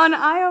on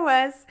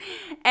iOS,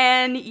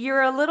 and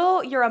you're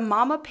a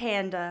mama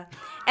panda,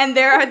 and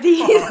there are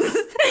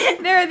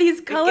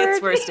these colored. It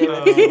gets worse,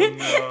 David.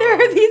 There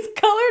are these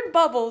colored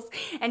bubbles,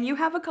 and you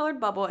have a colored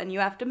bubble, and you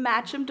have to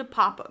match them to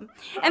pop them.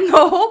 And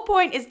the whole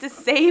point is to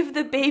save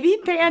the baby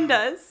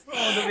pandas.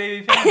 Oh, the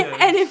baby pandas.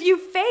 And if you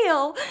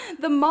fail,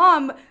 the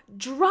mom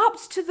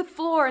drops to the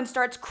floor and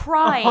starts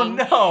crying. Oh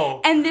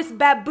no! And this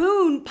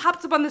baboon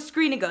pops up on the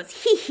screen and goes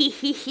hee hee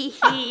hee hee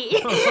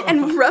hee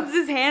and rubs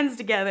his hands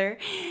together.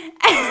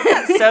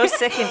 So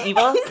sick and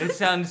evil. It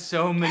sounds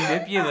so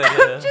manipulative.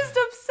 I'm just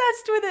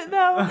obsessed with it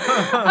though.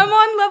 I'm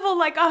on level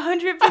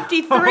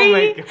 153. Oh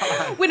my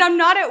God. When I'm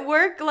not at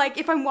work,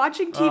 if I'm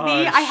watching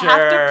TV, I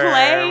have to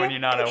play. When you're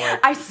not at work.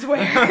 I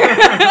swear.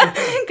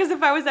 Because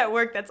if I was at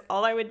work, that's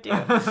all I would do.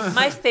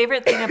 My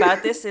favorite thing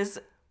about this is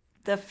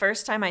the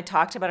first time I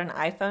talked about an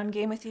iPhone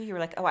game with you, you were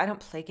like, oh, I don't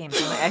play games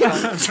on my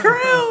iPhone. It's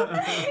true.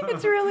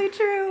 It's really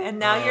true. And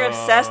now you're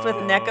obsessed with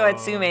Neko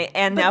Atsume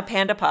and now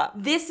Panda Pop.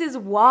 This is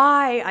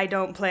why I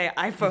don't play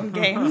iPhone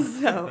games.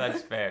 So.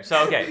 That's fair.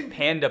 So, okay,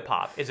 Panda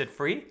Pop. Is it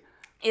free?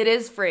 It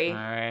is free. All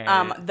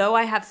right. Though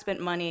I have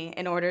spent money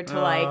in order to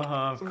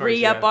of course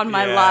re-up on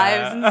my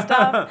lives and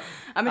stuff.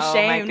 I'm ashamed.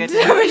 Oh my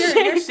goodness. I'm ashamed.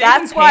 You're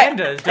saving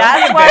pandas.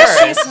 That's why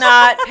she's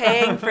not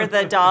paying for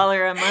the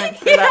 $1 a month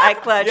for the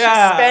iCloud.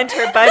 Yeah. She spent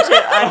her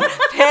budget on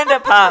Panda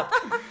Pop.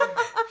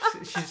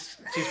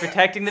 She's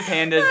protecting the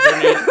pandas.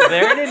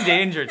 They're an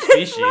endangered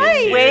species.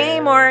 Right.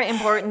 Way more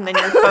important than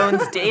your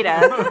phone's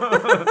data.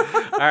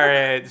 All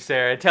right,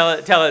 Sarah, tell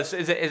us.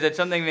 Is it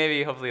something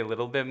maybe hopefully a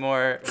little bit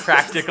more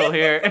practical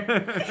here?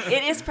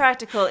 It is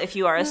practical if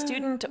you are a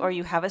student or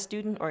you have a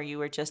student or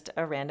you are just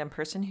a random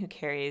person who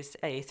carries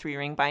a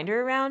 3-ring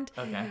binder around.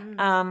 Okay.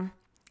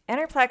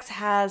 Enterplex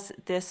has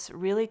this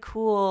really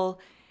cool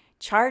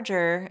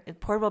charger,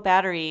 portable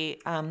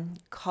battery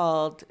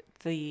called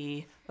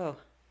the Oh,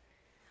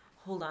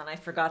 hold on, I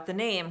forgot the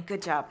name.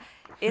 Good job.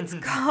 It's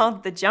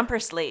called the Jumper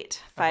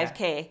Slate 5K.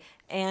 Okay.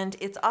 And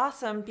it's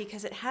awesome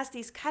because it has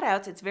these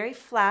cutouts. It's very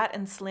flat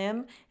and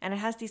slim, and it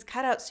has these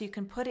cutouts so you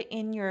can put it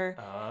in your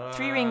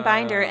 3-ring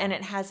binder, and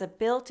it has a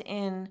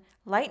built-in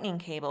lightning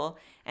cable.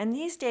 And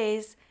these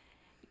days,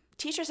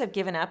 teachers have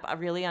given up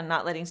really on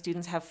not letting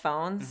students have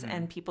phones,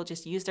 and people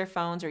just use their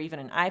phones or even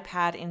an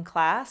iPad in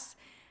class.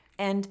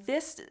 And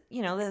this,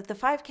 the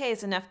 5K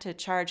is enough to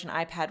charge an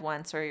iPad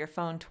once or your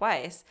phone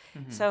twice.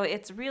 So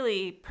it's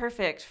really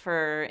perfect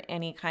for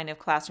any kind of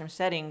classroom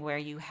setting where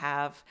you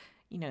have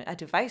a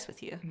device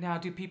with you. Now,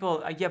 do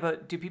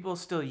people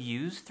still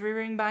use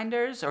 3-ring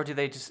binders, or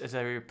is it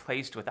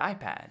replaced with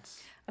iPads?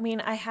 I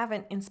mean, I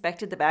haven't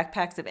inspected the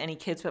backpacks of any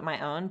kids but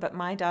my own, but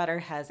my daughter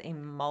has a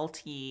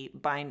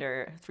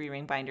multi-binder,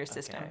 3-ring binder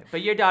system. Okay.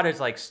 But your daughter's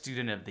like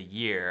student of the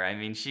year. I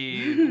mean,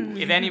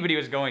 if anybody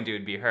was going to,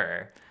 it'd be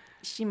her.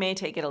 She may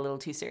take it a little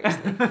too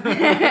seriously.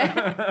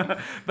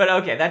 But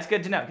okay, that's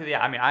good to know. Because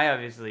I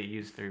obviously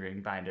used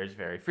 3-ring binders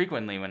very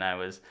frequently when I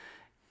was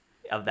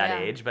of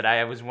that age, but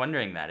I was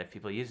wondering that if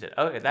people use it.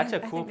 Oh, that's a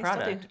cool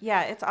product.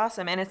 Yeah, it's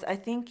awesome, and I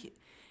think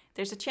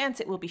there's a chance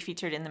it will be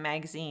featured in the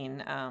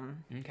magazine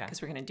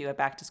because we're going to do a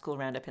back to school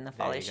roundup in the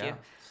fall issue. Go.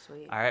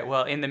 Sweet. All right.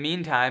 Well, in the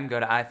meantime, go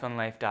to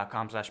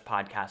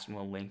iPhoneLife.com/podcast and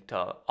we'll link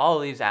to all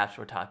of these apps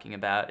we're talking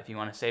about if you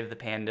want to save the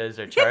pandas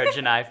or charge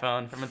an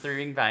iPhone from a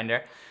 3-ring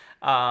binder.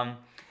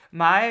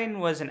 Mine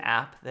was an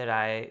app that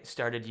I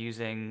started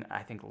using,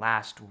 I think,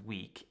 last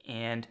week.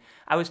 And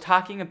I was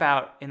talking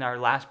about, in our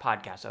last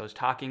podcast, I was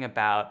talking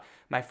about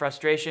my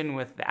frustration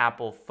with the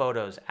Apple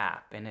Photos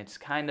app. And it's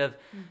kind of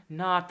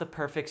not the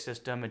perfect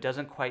system. It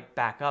doesn't quite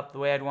back up the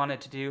way I'd want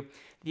it to do.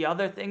 The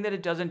other thing that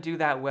it doesn't do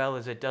that well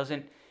is it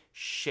doesn't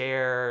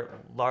share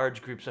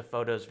large groups of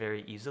photos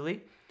very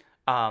easily.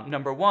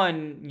 Number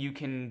one, you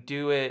can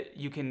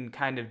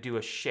kind of do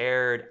a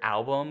shared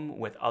album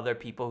with other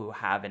people who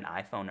have an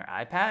iPhone or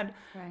iPad.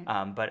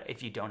 Right. But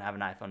if you don't have an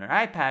iPhone or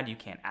iPad, you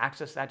can't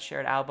access that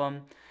shared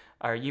album.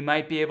 Or you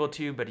might be able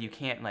to, but you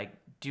can't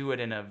do it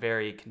in a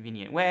very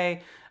convenient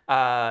way.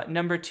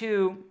 Number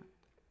two,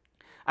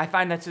 I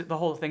find that the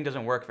whole thing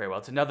doesn't work very well.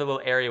 It's another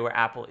little area where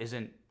Apple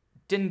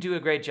didn't do a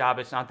great job.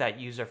 It's not that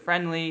user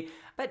friendly.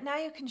 But now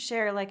you can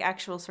share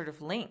actual sort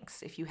of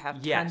links if you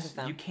have tons of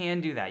them. Yes, you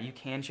can do that. You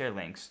can share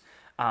links.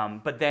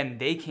 But then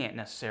they can't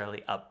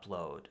necessarily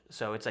upload.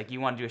 So it's you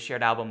want to do a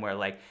shared album where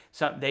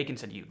they can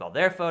send you all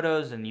their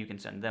photos and you can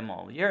send them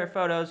all your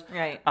photos.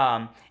 Right.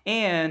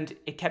 And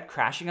it kept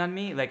crashing on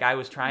me. I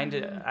was trying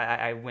to,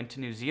 I went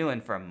to New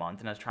Zealand for a month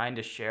and I was trying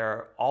to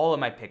share all of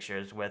my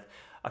pictures with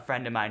a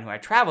friend of mine who I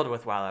traveled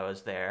with while I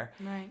was there.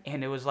 Right.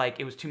 And it was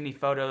too many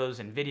photos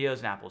and videos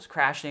and Apple was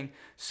crashing.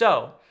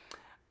 So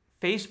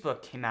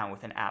Facebook came out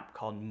with an app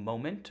called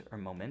Moment or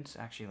Moments.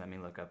 Actually, let me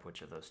look up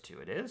which of those two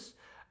it is.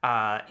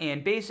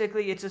 And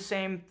basically, it's the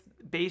same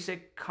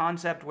basic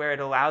concept where it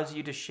allows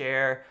you to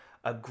share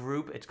a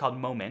group. It's called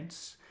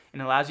Moments.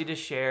 And it allows you to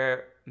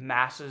share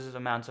massive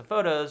amounts of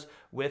photos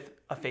with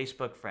a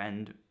Facebook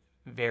friend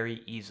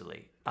very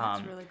easily.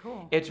 That's really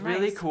cool. It's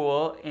really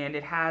cool, and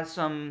it has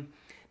some...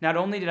 Not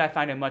only did I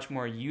find it much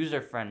more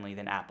user-friendly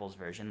than Apple's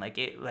version,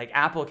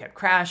 Apple kept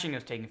crashing, it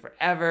was taking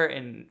forever,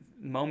 and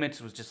Moments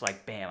was just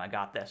bam, I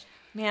got this.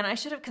 Man, I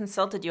should have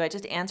consulted you. I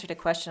just answered a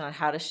question on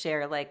how to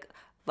share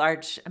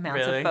large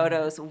amounts of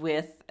photos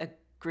with a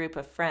group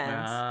of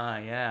friends.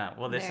 Yeah.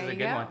 Well, this There is a you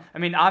good go. one. I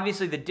mean,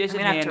 obviously the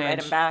disadvantage... I'm going to have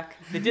to write them back.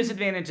 The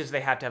disadvantage is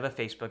they have to have a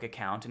Facebook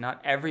account, and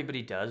not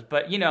everybody does.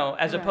 But,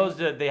 as opposed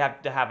to they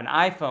have to have an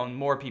iPhone,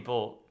 most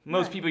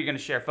people you're going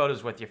to share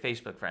photos with your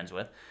Facebook friends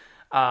with.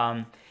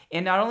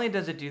 And not only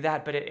does it do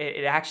that, but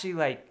it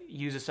actually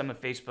uses some of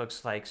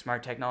Facebook's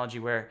smart technology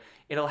where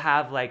it'll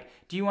have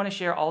do you want to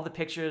share all the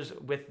pictures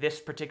with this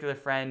particular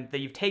friend that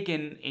you've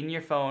taken in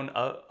your phone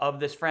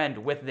of this friend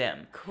with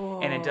them?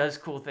 Cool. And it does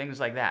cool things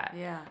like that.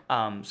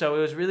 Yeah. So it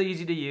was really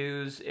easy to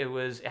use. It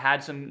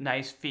had some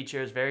nice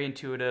features, very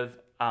intuitive.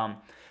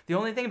 The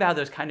only thing about it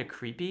that was kind of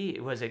creepy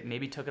was it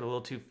maybe took it a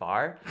little too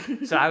far.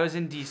 So I was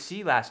in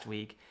DC last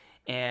week,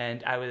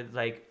 and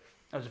it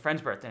was a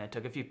friend's birthday, and I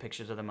took a few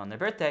pictures of them on their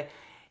birthday,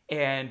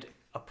 and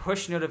a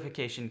push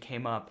notification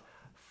came up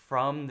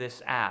from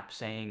this app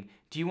saying,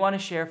 do you want to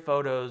share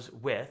photos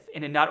with?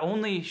 And it not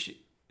only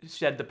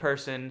said the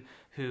person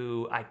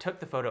who I took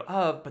the photo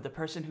of, but the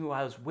person who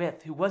I was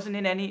with, who wasn't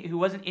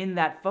in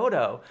that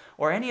photo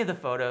or any of the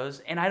photos,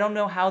 and I don't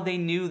know how they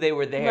knew they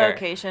were there.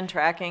 Location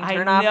tracking.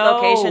 Turn off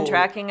location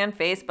tracking on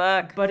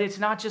Facebook. But it's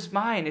not just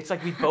mine. It's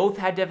we both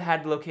had to have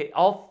had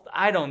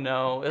I don't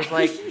know. It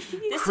was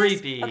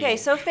creepy. Okay,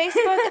 so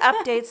Facebook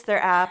updates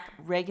their app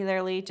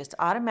regularly, just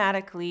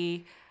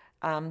automatically.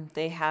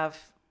 They have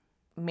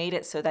made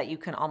it so that you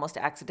can almost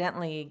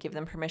accidentally give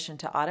them permission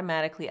to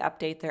automatically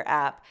update their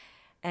app.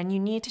 And you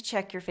need to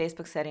check your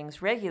Facebook settings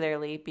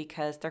regularly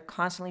because they're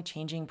constantly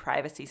changing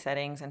privacy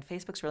settings, and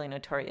Facebook's really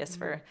notorious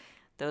for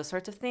those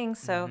sorts of things.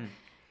 So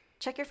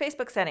check your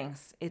Facebook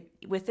settings.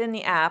 Within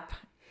the app,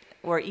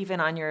 or even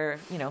on your,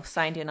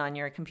 signed in on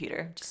your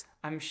computer. Just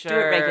I'm do it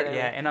sure, regularly.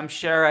 yeah, and I'm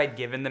sure I'd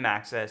given them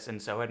access,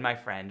 and so had my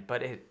friend,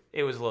 but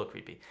it was a little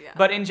creepy. Yeah.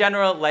 But in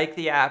general, like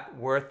the app,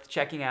 worth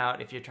checking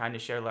out if you're trying to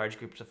share large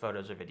groups of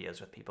photos or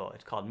videos with people.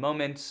 It's called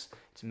Moments.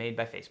 It's made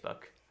by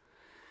Facebook.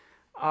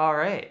 All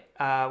right.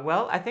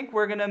 Well, I think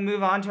we're going to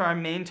move on to our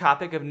main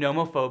topic of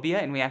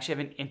nomophobia, and we actually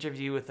have an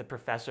interview with a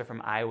professor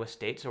from Iowa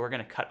State, so we're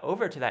going to cut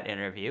over to that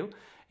interview,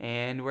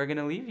 and we're going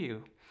to leave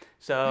you.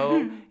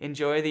 So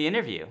enjoy the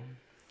interview.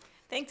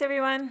 Thanks,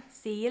 everyone.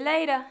 See you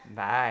later.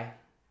 Bye.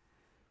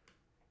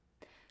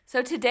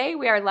 So today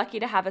we are lucky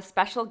to have a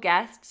special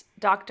guest,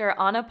 Dr.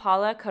 Ana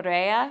Paula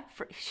Correa.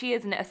 She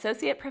is an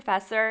associate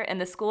professor in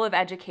the School of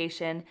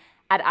Education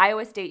at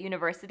Iowa State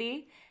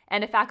University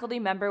and a faculty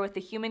member with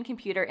the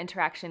Human-Computer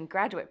Interaction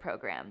Graduate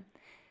Program.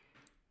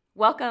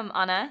 Welcome,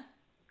 Ana.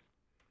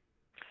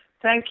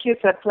 Thank you.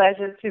 It's a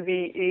pleasure to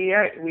be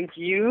here with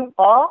you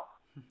all.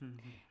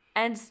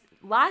 And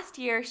last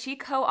year, she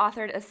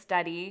co-authored a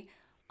study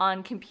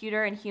on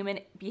computer and human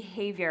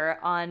behavior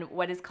on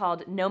what is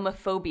called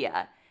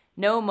nomophobia.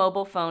 No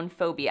mobile phone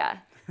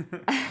phobia.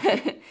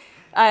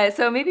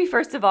 So maybe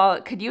first of all,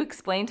 could you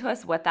explain to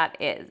us what that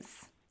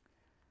is?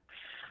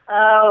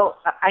 Oh,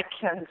 I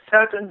can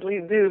certainly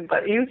do,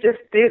 but you just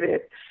did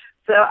it.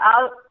 So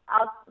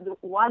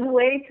one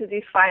way to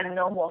define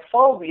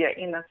nomophobia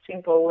in a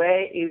simple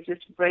way is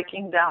just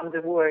breaking down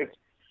the word.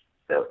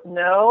 So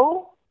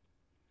no,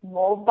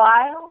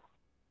 mobile,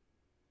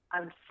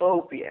 and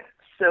phobia.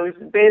 So it's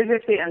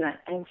basically an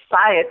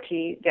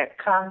anxiety that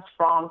comes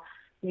from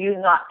you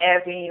not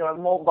having your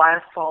mobile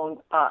phone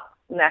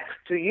next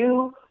to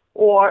you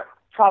or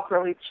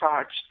properly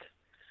charged.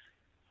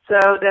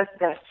 So that's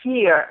the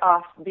fear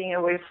of being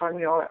away from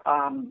your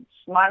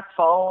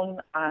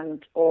smartphone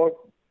or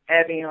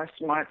having your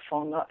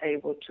smartphone not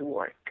able to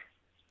work.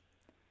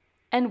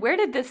 And where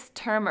did this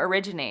term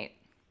originate?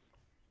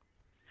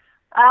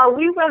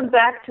 We went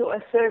back to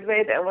a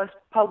survey that was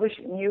published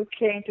in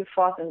UK in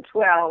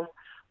 2012.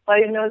 But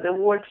the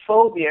word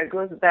phobia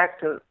goes back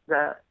to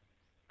the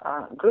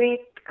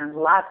Greek and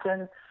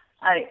Latin,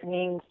 and it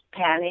means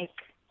panic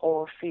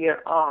or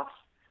fear of.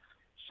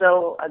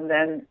 So, and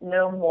then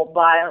no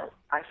mobile,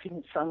 I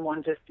think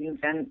someone just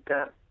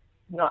invented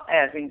not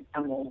having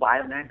a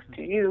mobile next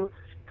to you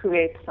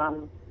creates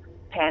some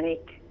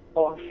panic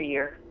or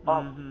fear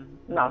of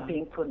not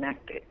being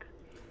connected.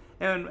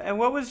 And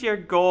what was your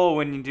goal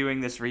when you're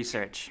doing this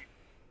research?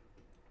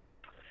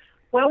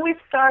 When we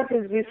start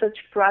this research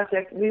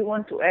project, we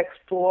want to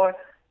explore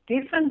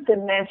different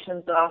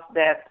dimensions of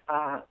that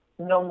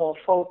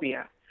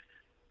nomophobia,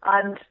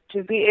 and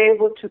to be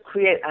able to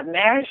create a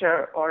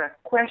measure or a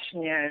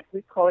questionnaire,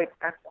 we call it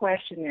a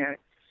questionnaire,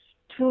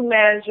 to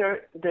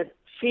measure the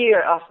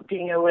fear of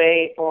being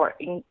away or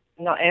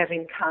not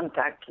having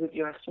contact with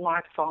your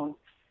smartphone,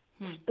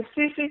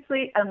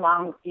 specifically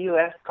among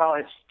U.S.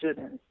 college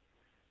students.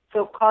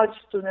 So college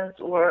students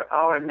were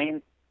our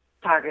main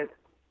target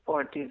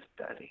for this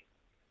study.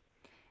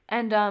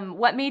 And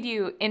what made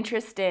you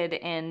interested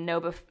in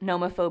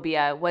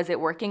nomophobia? Was it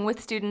working with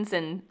students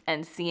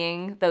and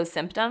seeing those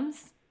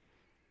symptoms?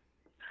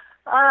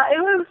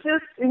 It was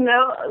just,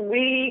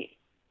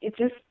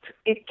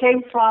 it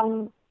came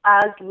from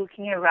us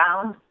looking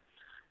around.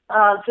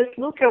 Just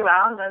look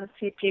around and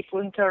see people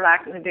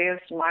interact with their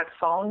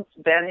smartphones,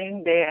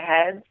 bending their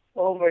heads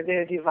over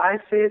their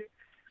devices,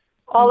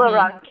 all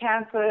around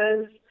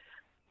campus,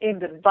 in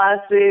the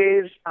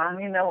buses, and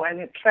when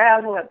you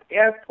travel at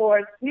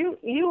airports,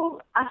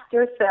 you ask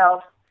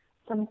yourself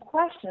some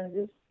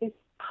questions. It's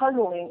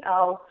puzzling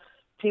how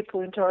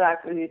people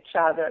interact with each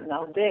other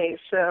nowadays.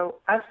 So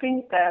I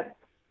think that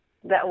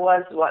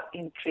was what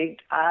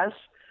intrigued us.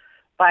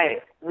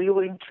 We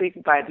were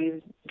intrigued by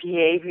this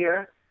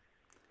behavior,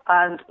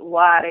 and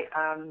why.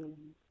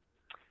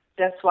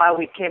 That's why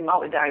we came up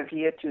with the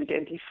idea to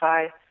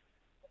identify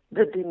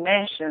the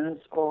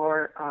dimensions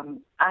or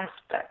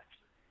aspects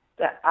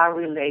that are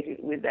related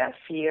with that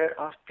fear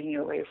of being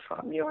away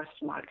from your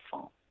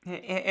smartphone.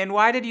 And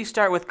why did you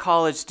start with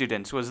college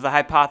students? Was the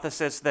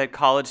hypothesis that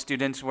college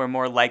students were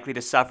more likely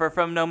to suffer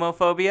from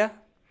nomophobia?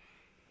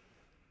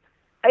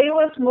 It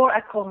was more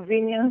a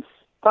convenience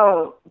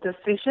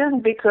decision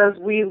because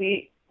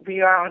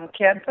we are on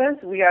campus.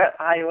 We are at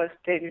Iowa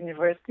State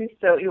University,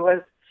 so it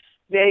was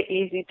very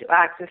easy to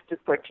access to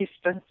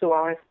participants to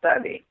our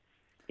study.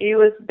 It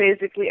was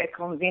basically a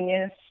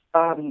convenience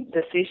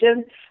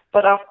decision,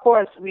 but of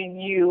course we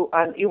knew,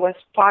 and it was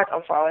part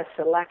of our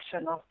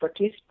selection of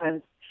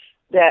participants,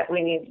 that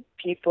we need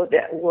people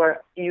that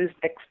were used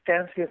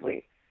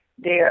extensively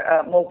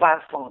their mobile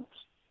phones.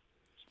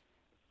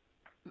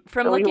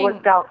 It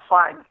worked out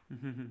fine.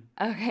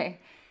 Okay.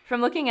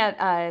 From looking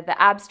at the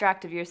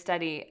abstract of your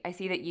study, I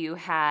see that you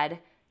had,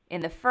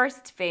 in the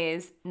first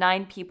phase,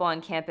 9 people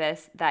on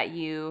campus that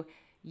you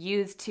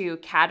used to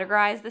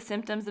categorize the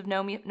symptoms of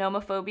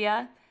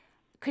nomophobia.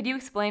 Could you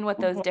explain what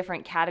those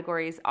different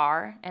categories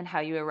are and how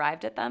you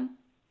arrived at them?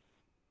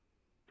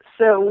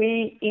 So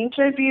we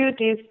interviewed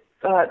these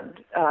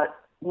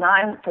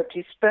 9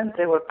 participants.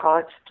 They were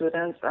college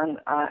students, and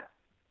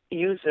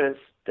users,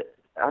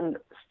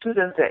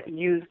 students that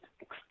used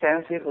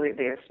extensively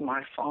their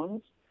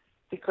smartphones,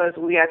 because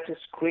we had to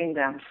screen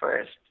them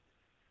first.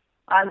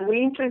 And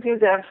we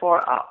interviewed them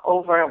for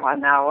over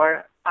 1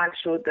 hour.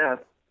 Actually, the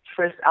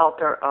first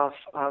author of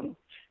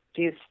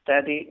this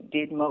study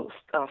did most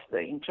of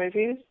the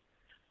interviews.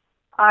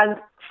 And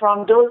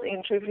from those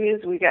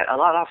interviews, we get a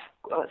lot of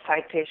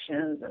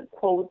citations and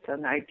quotes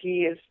and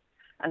ideas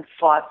and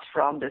thoughts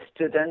from the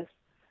students.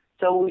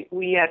 So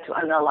we had to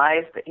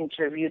analyze the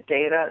interview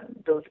data,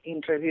 those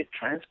interview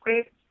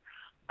transcripts,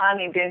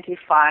 and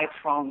identify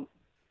from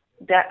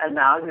that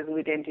analysis, we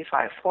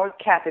identify 4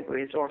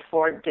 categories or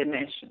 4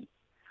 dimensions.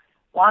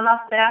 One of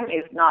them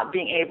is not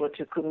being able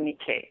to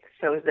communicate.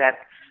 So it's that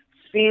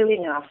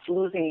feeling of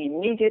losing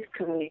immediate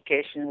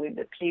communication with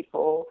the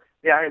people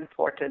that are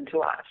important to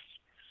us.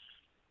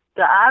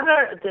 The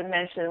other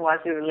dimension was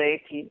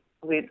related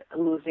with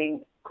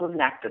losing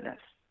connectedness.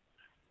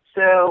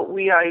 So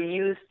we are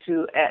used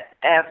to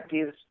have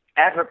this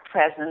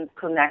ever-present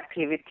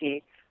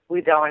connectivity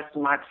with our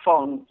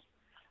smartphones.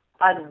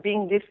 And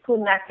being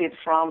disconnected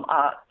from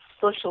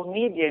social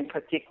media in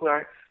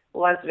particular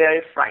was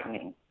very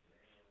frightening.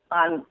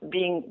 And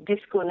being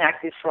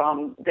disconnected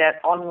from that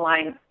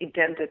online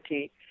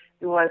identity,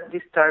 it was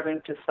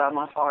disturbing to some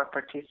of our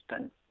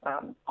participants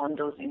on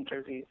those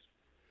interviews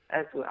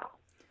as well.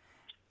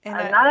 And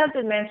another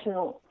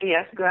dimension,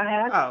 yes, go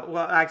ahead. Oh,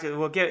 well, actually,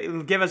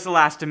 we'll give us the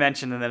last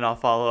dimension, and then I'll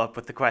follow up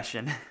with the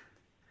question.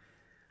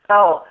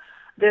 Oh,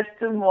 there's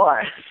 2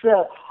 more.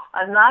 So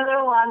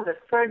another one, the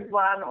third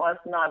one, was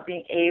not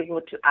being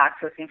able to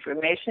access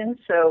information.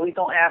 So we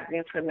don't have the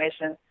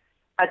information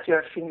at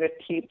your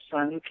fingertips,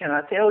 and you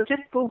cannot say, oh,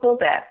 just Google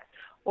that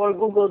or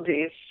Google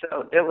this.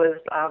 So there was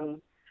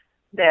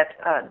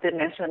that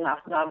dimension of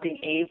not being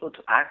able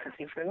to access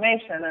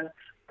information. And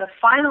the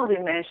final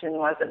dimension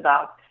was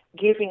about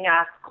giving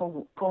us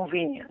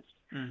convenience.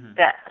 Mm-hmm.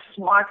 That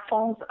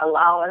smartphones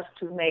allow us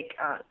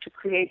to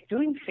create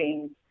doing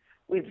things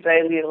with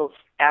very little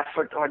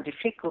effort or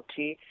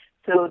difficulty.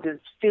 So the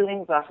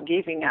feelings of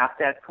giving up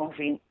that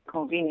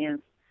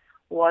convenience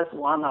was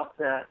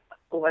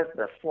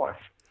the 4th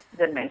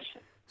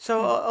dimension.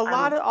 So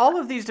all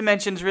of these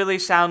dimensions really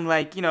sound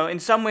like, in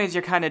some ways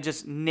you're kind of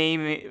just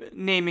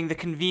naming the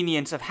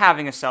convenience of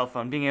having a cell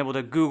phone, being able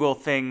to Google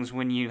things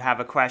when you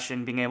have a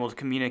question, being able to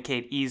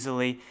communicate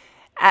easily.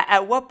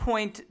 At what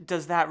point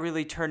does that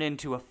really turn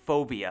into a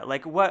phobia?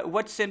 Like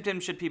what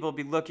symptoms should people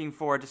be looking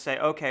for to say,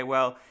 okay,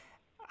 well,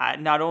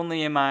 not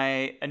only am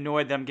I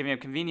annoyed that I'm giving up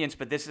convenience,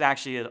 but this is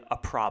actually a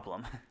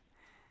problem?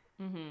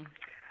 Mm-hmm.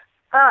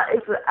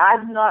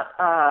 I'm not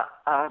a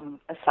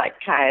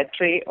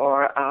psychiatrist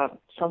or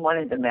someone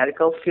in the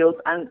medical field,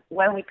 and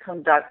when we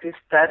conduct this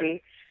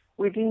study,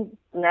 we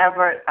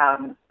never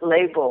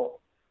label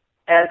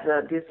as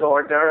a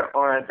disorder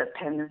or a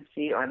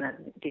dependency or an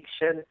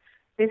addiction.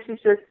 This is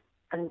just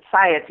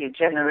anxiety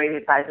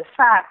generated by the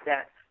fact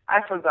that I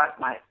forgot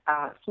my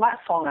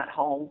smartphone at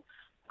home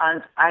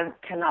and I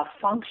cannot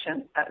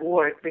function at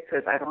work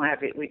because I don't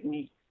have it with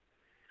me.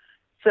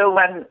 So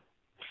when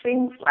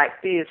things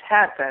like this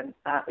happen,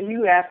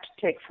 you have to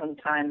take some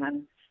time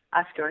and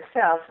ask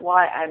yourself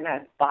why I'm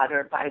not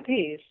bothered by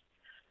this.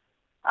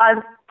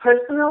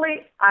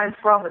 Personally, I'm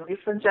from a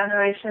different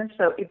generation,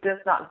 so it does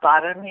not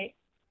bother me.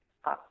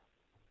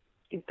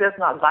 It does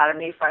not bother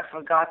me if I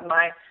forgot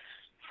my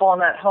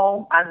phone at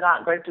home. I'm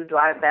not going to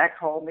drive back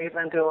home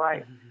even though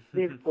I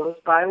live close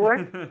by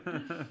work.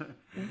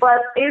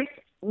 But it's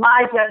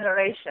my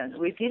generation.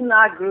 We did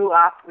not grow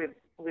up with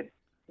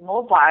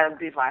mobile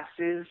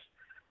devices,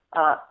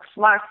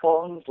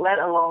 smartphones, let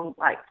alone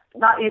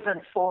not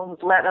even phones,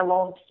 let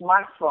alone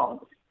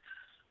smartphones.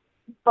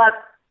 But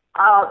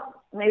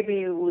maybe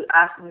you would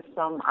ask me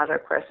some other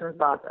questions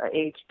about the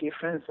age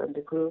difference and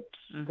the groups,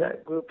 the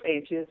group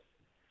ages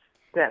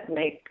that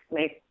make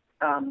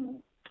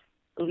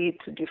lead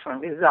to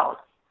different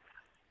results.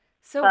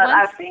 So but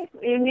I think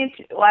you need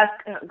to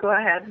ask. Go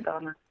ahead,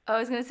 Donna. I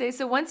was going to say,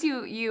 so once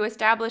you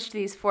established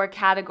these 4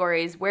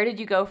 categories, where did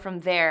you go from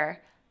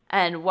there,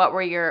 and what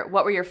were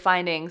your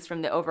findings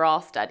from the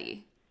overall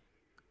study?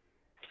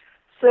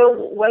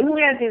 So when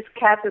we had these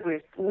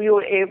categories, we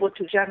were able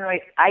to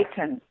generate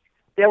items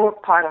that were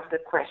part of the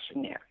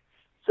questionnaire.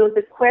 So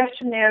the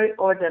questionnaire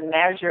or the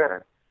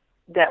measure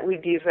that we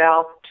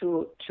developed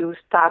to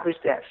establish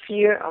that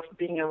fear of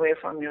being away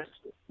from your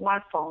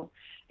smartphone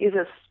is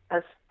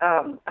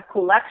a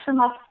collection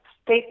of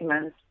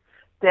statements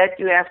that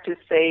you have to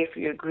say if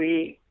you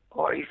agree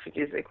or if you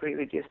disagree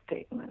with these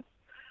statements.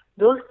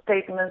 Those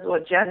statements were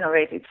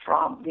generated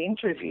from the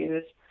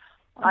interviews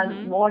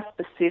and more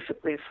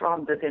specifically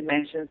from the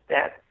dimensions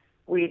that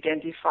we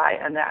identify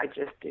and that I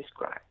just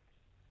described.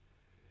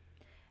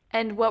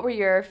 And what were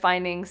your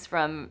findings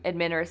from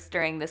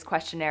administering this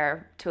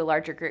questionnaire to a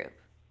larger group?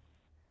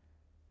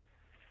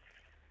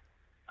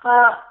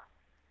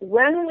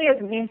 When we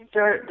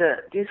administered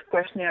this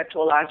questionnaire to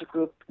a large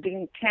group, the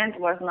intent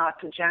was not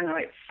to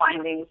generate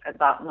findings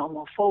about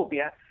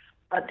nomophobia,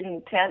 but the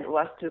intent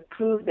was to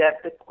prove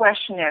that the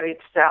questionnaire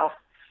itself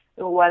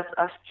was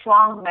a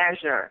strong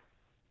measure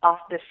of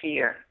the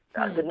fear,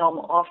 of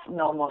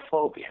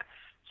nomophobia.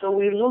 So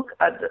we look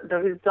at the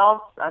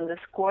results and the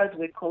scores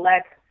we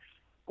collect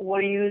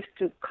were used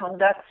to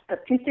conduct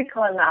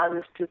statistical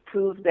analysis to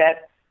prove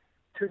that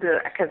to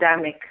the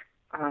academics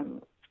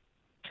and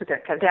to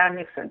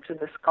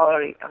the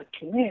scholarly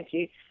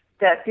community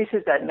that this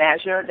is a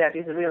measure that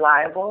is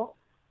reliable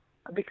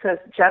because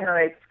it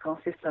generates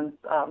consistent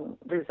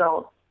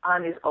results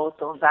and is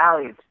also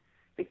valid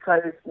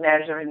because it's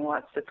measuring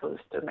what's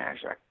supposed to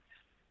measure.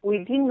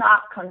 We did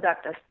not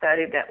conduct a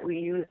study that we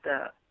use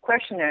the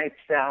questionnaire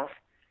itself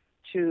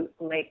to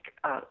make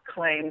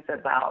claims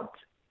about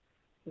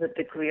the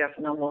degree of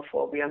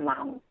nomophobia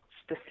among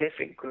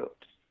specific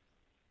groups.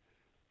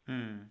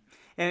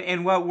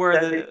 And what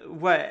were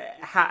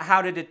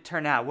how did it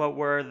turn out? What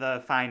were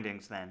the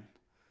findings then?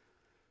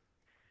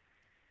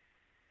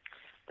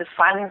 The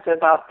findings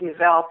about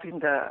developing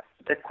the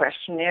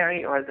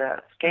questionnaire or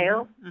the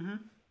scale. Mm-hmm.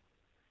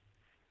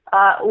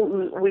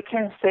 We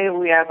can say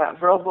we have a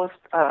robust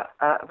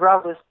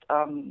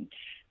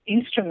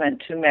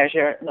instrument to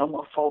measure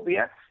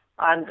nomophobia,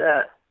 and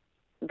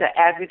the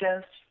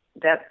evidence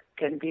that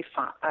can be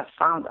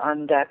found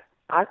on that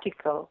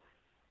article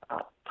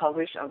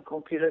published on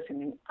computers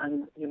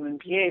and human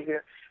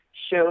behavior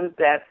shows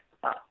that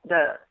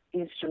the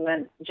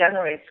instrument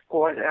generates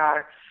scores that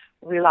are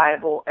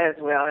reliable as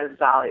well as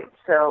valid.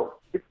 So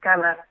it's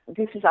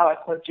this is our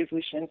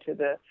contribution to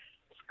the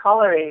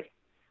scholarly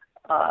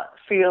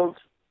field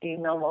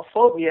in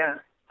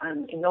nomophobia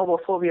and in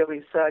nomophobia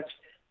research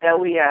that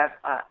we have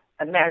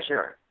a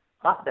measure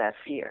of that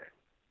fear.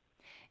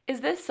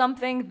 Is this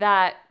something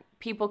that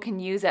people can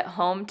use at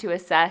home to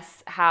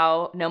assess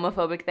how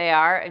nomophobic they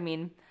are? I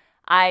mean,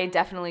 I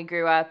definitely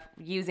grew up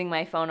using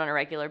my phone on a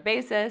regular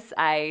basis.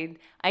 I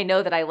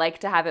know that I like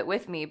to have it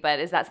with me, but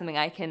is that something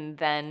I can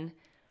then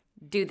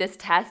do this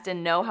test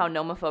and know how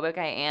nomophobic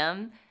I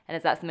am? And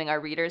is that something our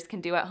readers can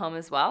do at home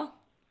as well?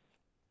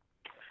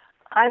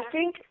 I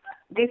think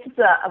this is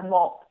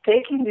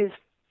taking this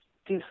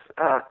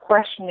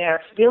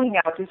questionnaire, filling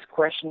out this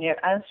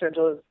questionnaire, answer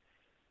those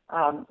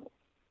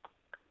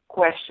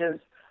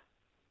questions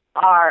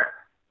are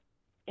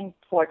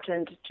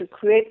important to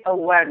create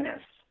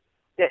awareness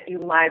that you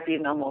might be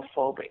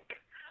nomophobic.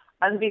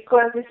 And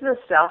because this is a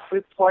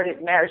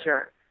self-reported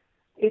measure,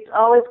 it's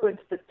always going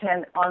to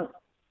depend on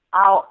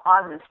how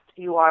honest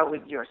you are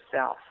with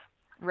yourself.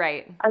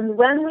 Right. And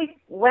when we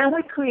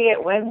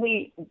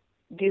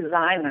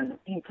design and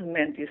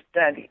implement this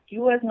study, it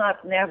was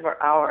never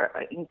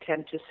our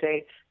intent to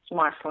say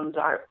smartphones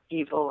are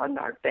evil and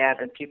are bad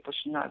and people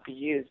should not be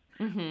used.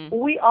 Mm-hmm.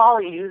 We all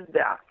use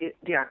them.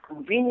 They are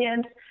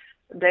convenient.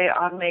 They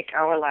make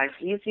our life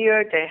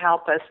easier. They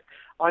help us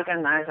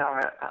organize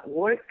our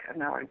work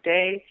and our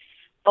day.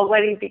 But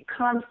when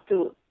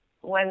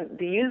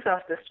the use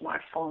of the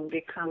smartphone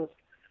becomes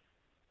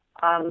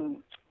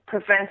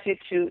prevents you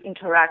to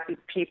interact with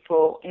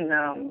people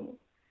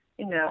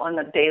on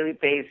a daily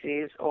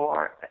basis,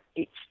 or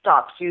it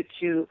stops you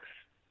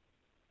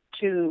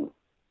to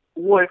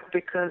work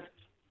because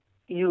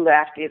you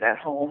left it at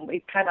home.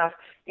 It kind of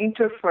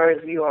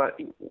interferes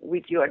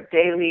with your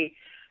daily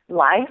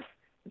life.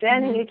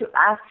 Then you need to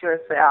ask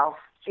yourself,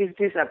 is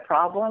this a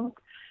problem?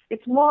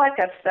 It's more like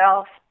a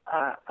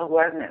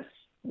self-awareness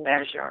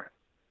measure.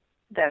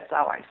 That's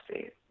how I see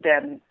it.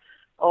 Then,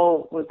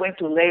 we're going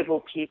to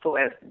label people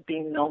as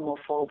being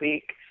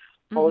nomophobic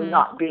or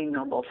not being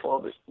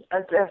nomophobic.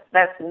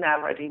 That's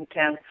never the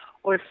intent.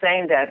 Or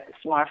saying that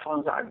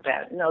smartphones are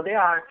bad. No, they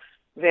are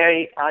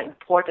very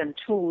important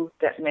tools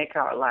that make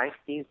our life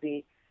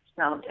easy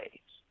nowadays.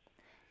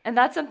 And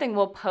that's something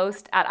we'll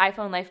post at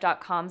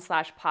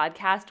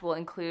iPhoneLife.com/podcast. We'll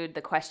include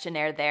the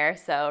questionnaire there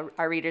so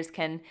our readers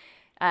can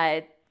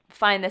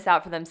find this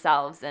out for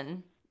themselves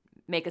and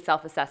make a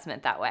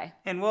self-assessment that way.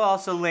 And we'll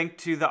also link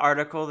to the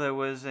article that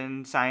was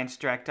in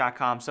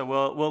ScienceDirect.com. So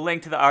we'll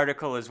link to the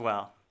article as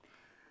well.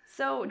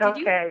 So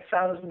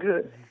sounds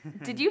good.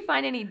 Did you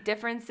find any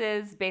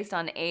differences based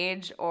on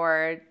age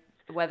or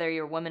whether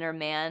you're woman or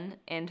man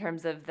in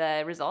terms of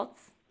the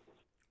results?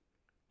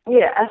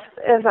 Yeah,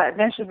 as I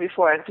mentioned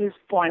before, at this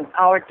point,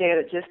 our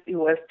data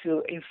was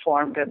to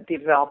inform the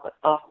development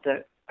of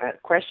the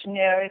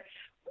questionnaire.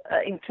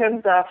 In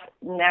terms of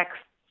next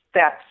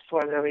steps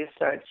for the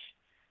research,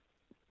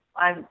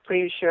 I'm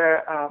pretty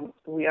sure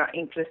we are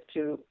interested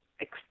to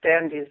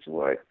extend this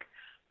work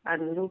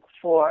and look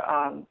for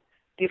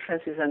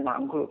differences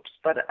among groups.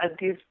 But at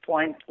this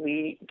point,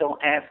 we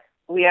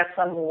have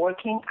some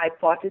working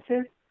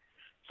hypotheses,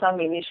 some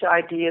initial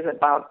ideas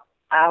about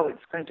how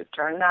it's going to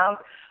turn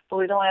out, but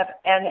we don't have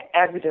any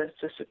evidence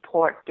to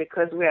support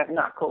because we have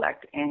not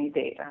collected any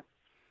data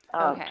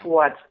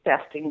towards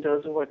testing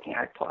those working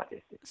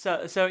hypotheses.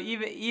 So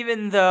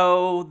even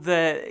though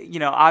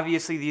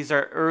obviously these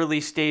are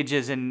early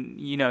stages and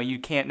you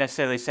can't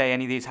necessarily say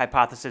any of these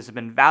hypotheses have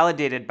been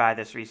validated by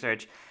this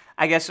research,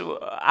 I guess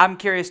I'm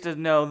curious to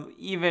know,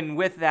 even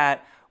with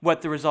that,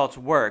 what the results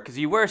were, because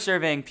you were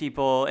surveying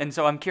people, and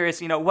so I'm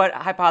curious, what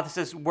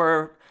hypotheses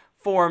were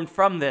formed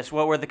from this?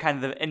 What were the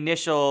kind of the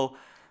initial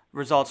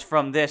results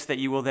from this that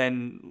you will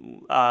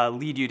then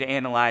lead you to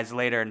analyze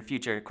later in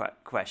future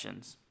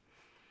questions?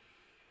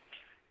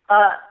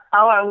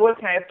 Our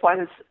working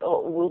hypothesis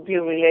will be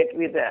related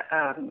with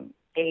the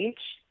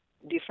age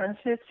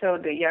differences. So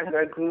the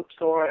younger groups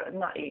or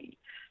not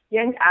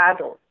young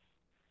adults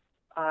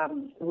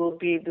will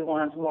be the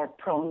ones more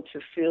prone to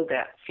feel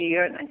that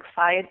fear and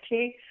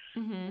anxiety,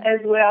 as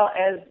well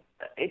as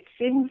it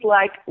seems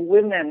like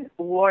women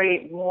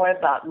worry more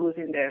about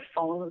losing their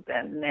phones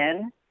than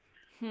men.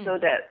 So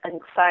that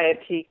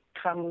anxiety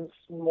comes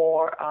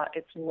more,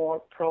 it's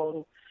more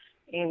prone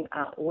in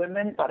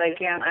women. But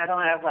again, I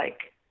don't have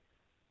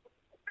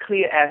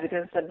clear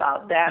evidence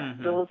about that.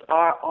 Those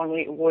are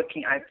only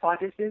working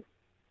hypotheses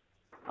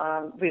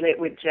related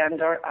with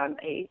gender and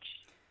age.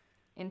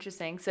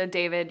 Interesting. So,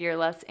 David, you're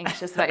less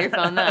anxious about your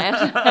phone than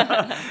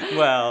I am.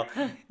 Well,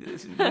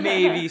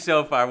 maybe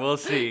so far. We'll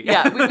see.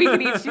 Yeah, we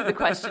can each do the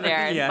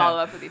questionnaire and follow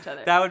up with each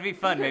other. That would be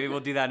fun. Maybe we'll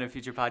do that in a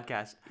future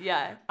podcast.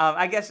 Yeah.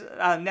 I guess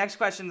next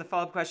question, the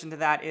follow-up question to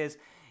that is,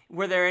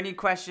 were there any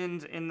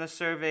questions in the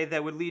survey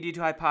that would lead you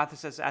to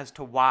hypothesis as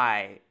to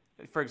why?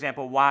 For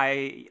example,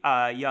 why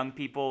young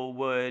people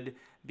would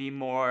be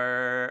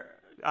more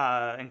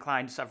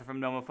inclined to suffer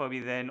from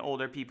nomophobia than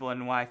older people,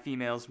 and why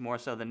females more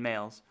so than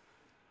males?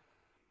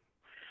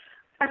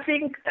 I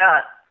think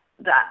that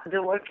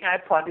the working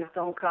hypotheses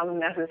don't come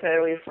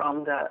necessarily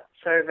from the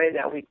survey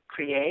that we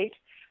create,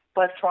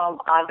 but from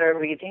other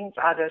readings,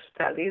 other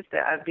studies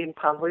that have been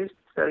published.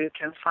 So you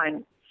can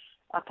find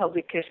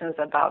publications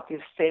about this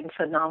same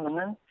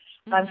phenomenon,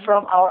 and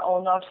from our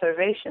own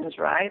observations,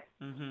 right?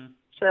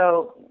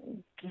 So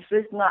this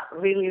is not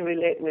really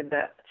related with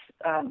the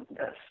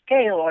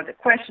scale or the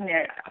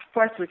questionnaire. Of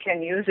course, we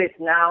can use it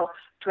now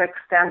to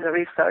extend the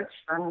research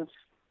and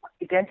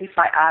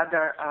identify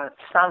other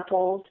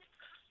samples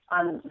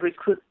and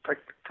recruit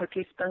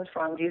participants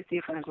from these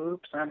different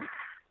groups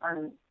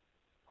and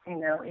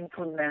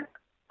implement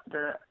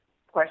the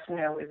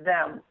questionnaire with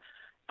them.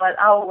 But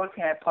our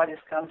working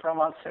hypothesis come from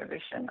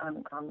observation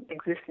on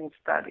existing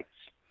studies.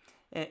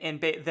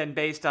 And then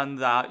based on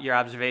your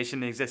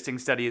observation in existing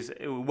studies,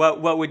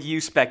 what would you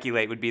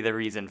speculate would be the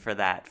reason for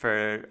that,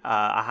 for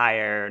a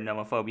higher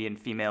nomophobia in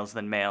females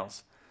than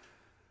males?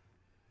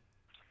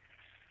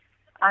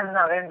 I'm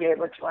not going to be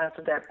able to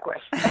answer that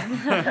question.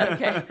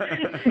 Okay.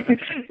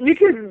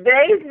 Because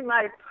based on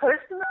my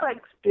personal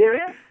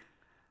experience,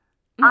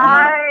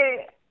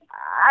 I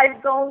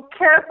don't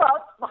care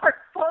about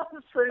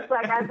smartphones. So it's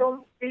like I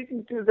don't fit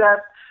into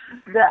that.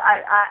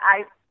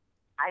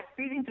 I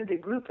fit into the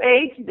group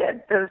age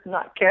that does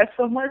not care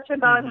so much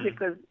about it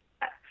because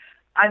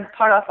I'm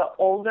part of an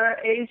older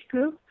age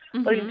group.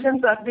 But in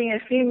terms of being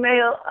a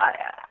female,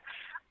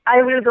 I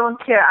really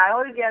don't care. I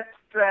always get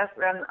stressed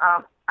when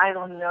I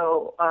don't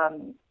know.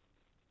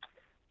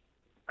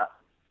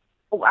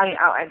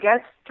 I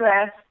get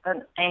stressed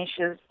and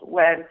anxious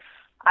when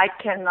I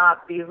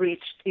cannot be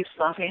reached if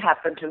something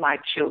happened to my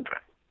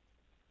children.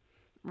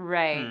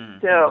 Right.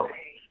 So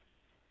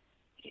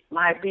it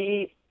might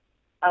be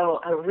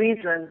a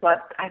reason,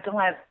 but I don't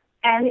have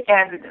any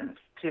evidence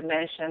to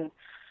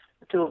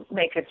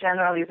make a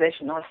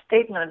generalization or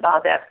statement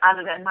about that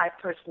other than my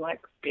personal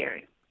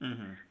experience.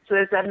 So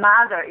as a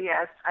mother,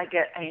 yes, I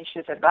get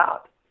anxious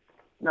about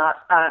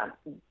not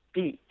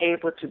be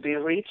able to be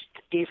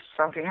reached if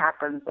something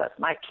happens at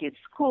my kid's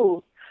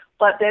school.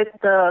 But there's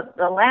the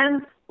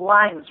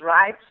landlines,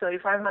 right? So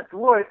if I'm at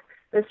work,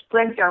 there's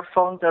plenty of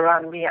phones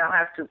around me. I don't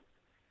have to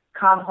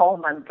come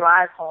home and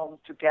drive home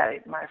to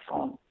get my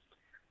phone.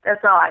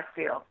 That's how I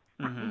feel.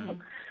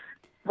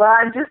 But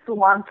I'm just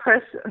one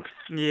person.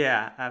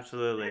 Yeah,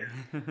 absolutely.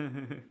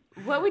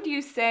 What would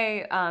you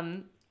say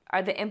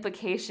are the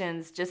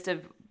implications just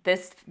of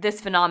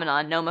this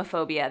phenomenon,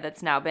 nomophobia,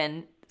 that's now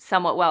been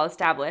somewhat well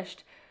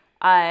established?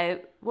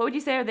 What would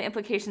you say are the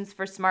implications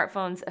for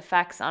smartphones'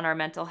 effects on our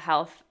mental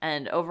health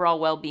and overall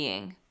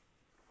well-being?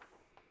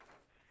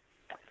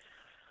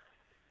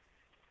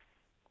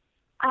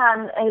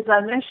 And as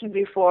I mentioned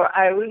before,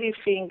 I really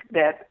think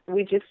that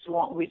with this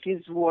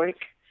work,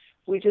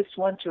 we just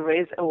want to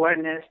raise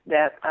awareness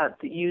that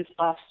the use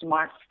of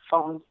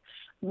smartphones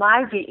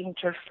might be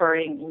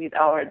interfering with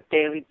our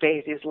daily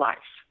basis life.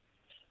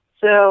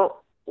 So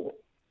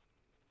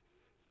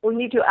we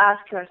need to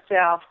ask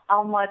ourselves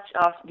how much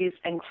of this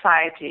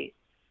anxiety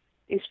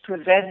is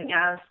preventing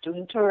us to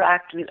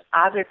interact with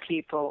other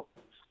people,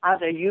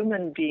 other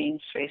human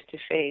beings face to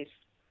face,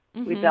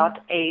 without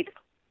aid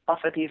of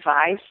a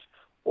device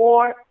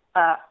or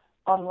an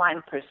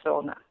online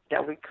persona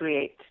that we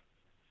create.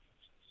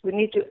 We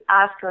need to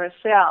ask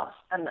ourselves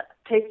and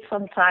take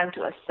some time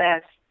to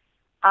assess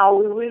how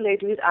we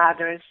relate with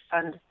others,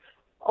 and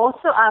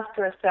also ask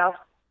ourselves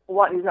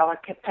what is our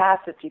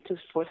capacity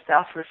for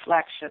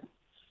self-reflection.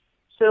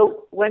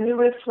 So when you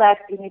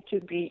reflect, you need to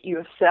be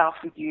yourself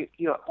with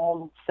your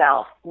own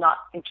self, not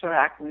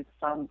interact with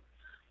some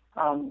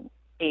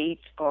aid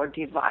or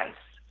device.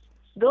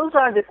 Those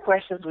are the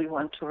questions we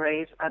want to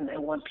raise and I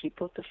want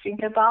people to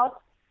think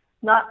about,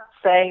 not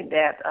saying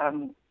that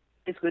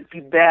it would be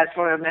bad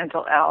for your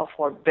mental health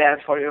or bad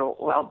for your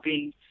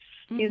well-being.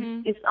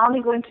 It's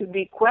only going to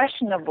be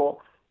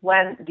questionable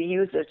when the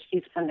usage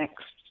is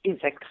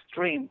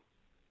extreme.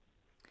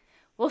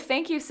 Well,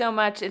 thank you so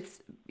much.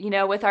 It's,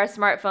 with our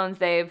smartphones,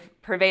 they've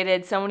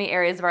pervaded so many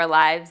areas of our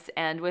lives.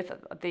 And with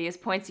these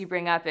points you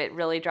bring up, it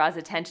really draws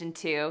attention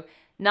to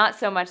not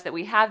so much that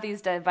we have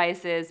these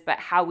devices, but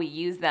how we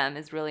use them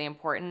is really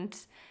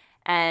important.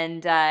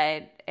 And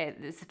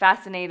it's a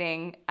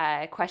fascinating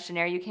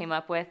questionnaire you came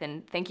up with.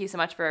 And thank you so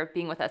much for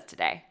being with us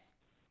today.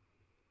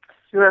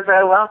 You are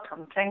very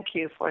welcome. Thank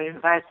you for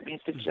inviting me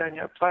to join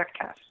your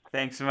podcast.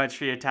 Thanks so much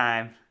for your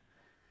time.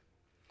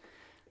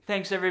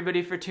 Thanks,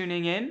 everybody, for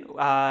tuning in.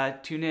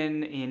 Tune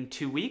in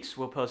 2 weeks.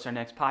 We'll post our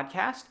next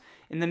podcast.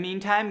 In the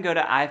meantime, go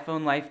to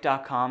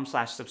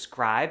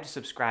iPhoneLife.com/subscribe to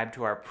subscribe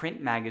to our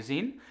print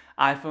magazine,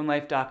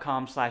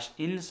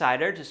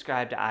 iPhoneLife.com/insider to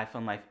subscribe to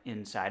iPhone Life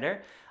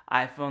Insider,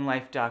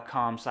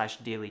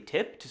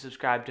 iPhoneLife.com/daily-tip to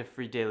subscribe to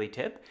free daily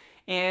tip,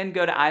 and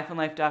go to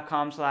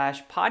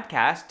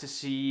iPhoneLife.com/podcast to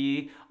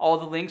see all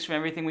the links from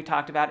everything we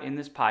talked about in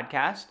this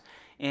podcast.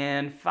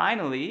 And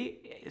finally,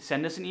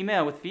 send us an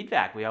email with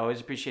feedback. We always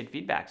appreciate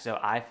feedback. So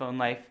it's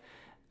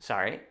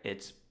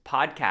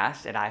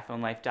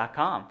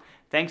podcast@iPhoneLife.com.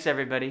 Thanks,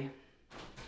 everybody.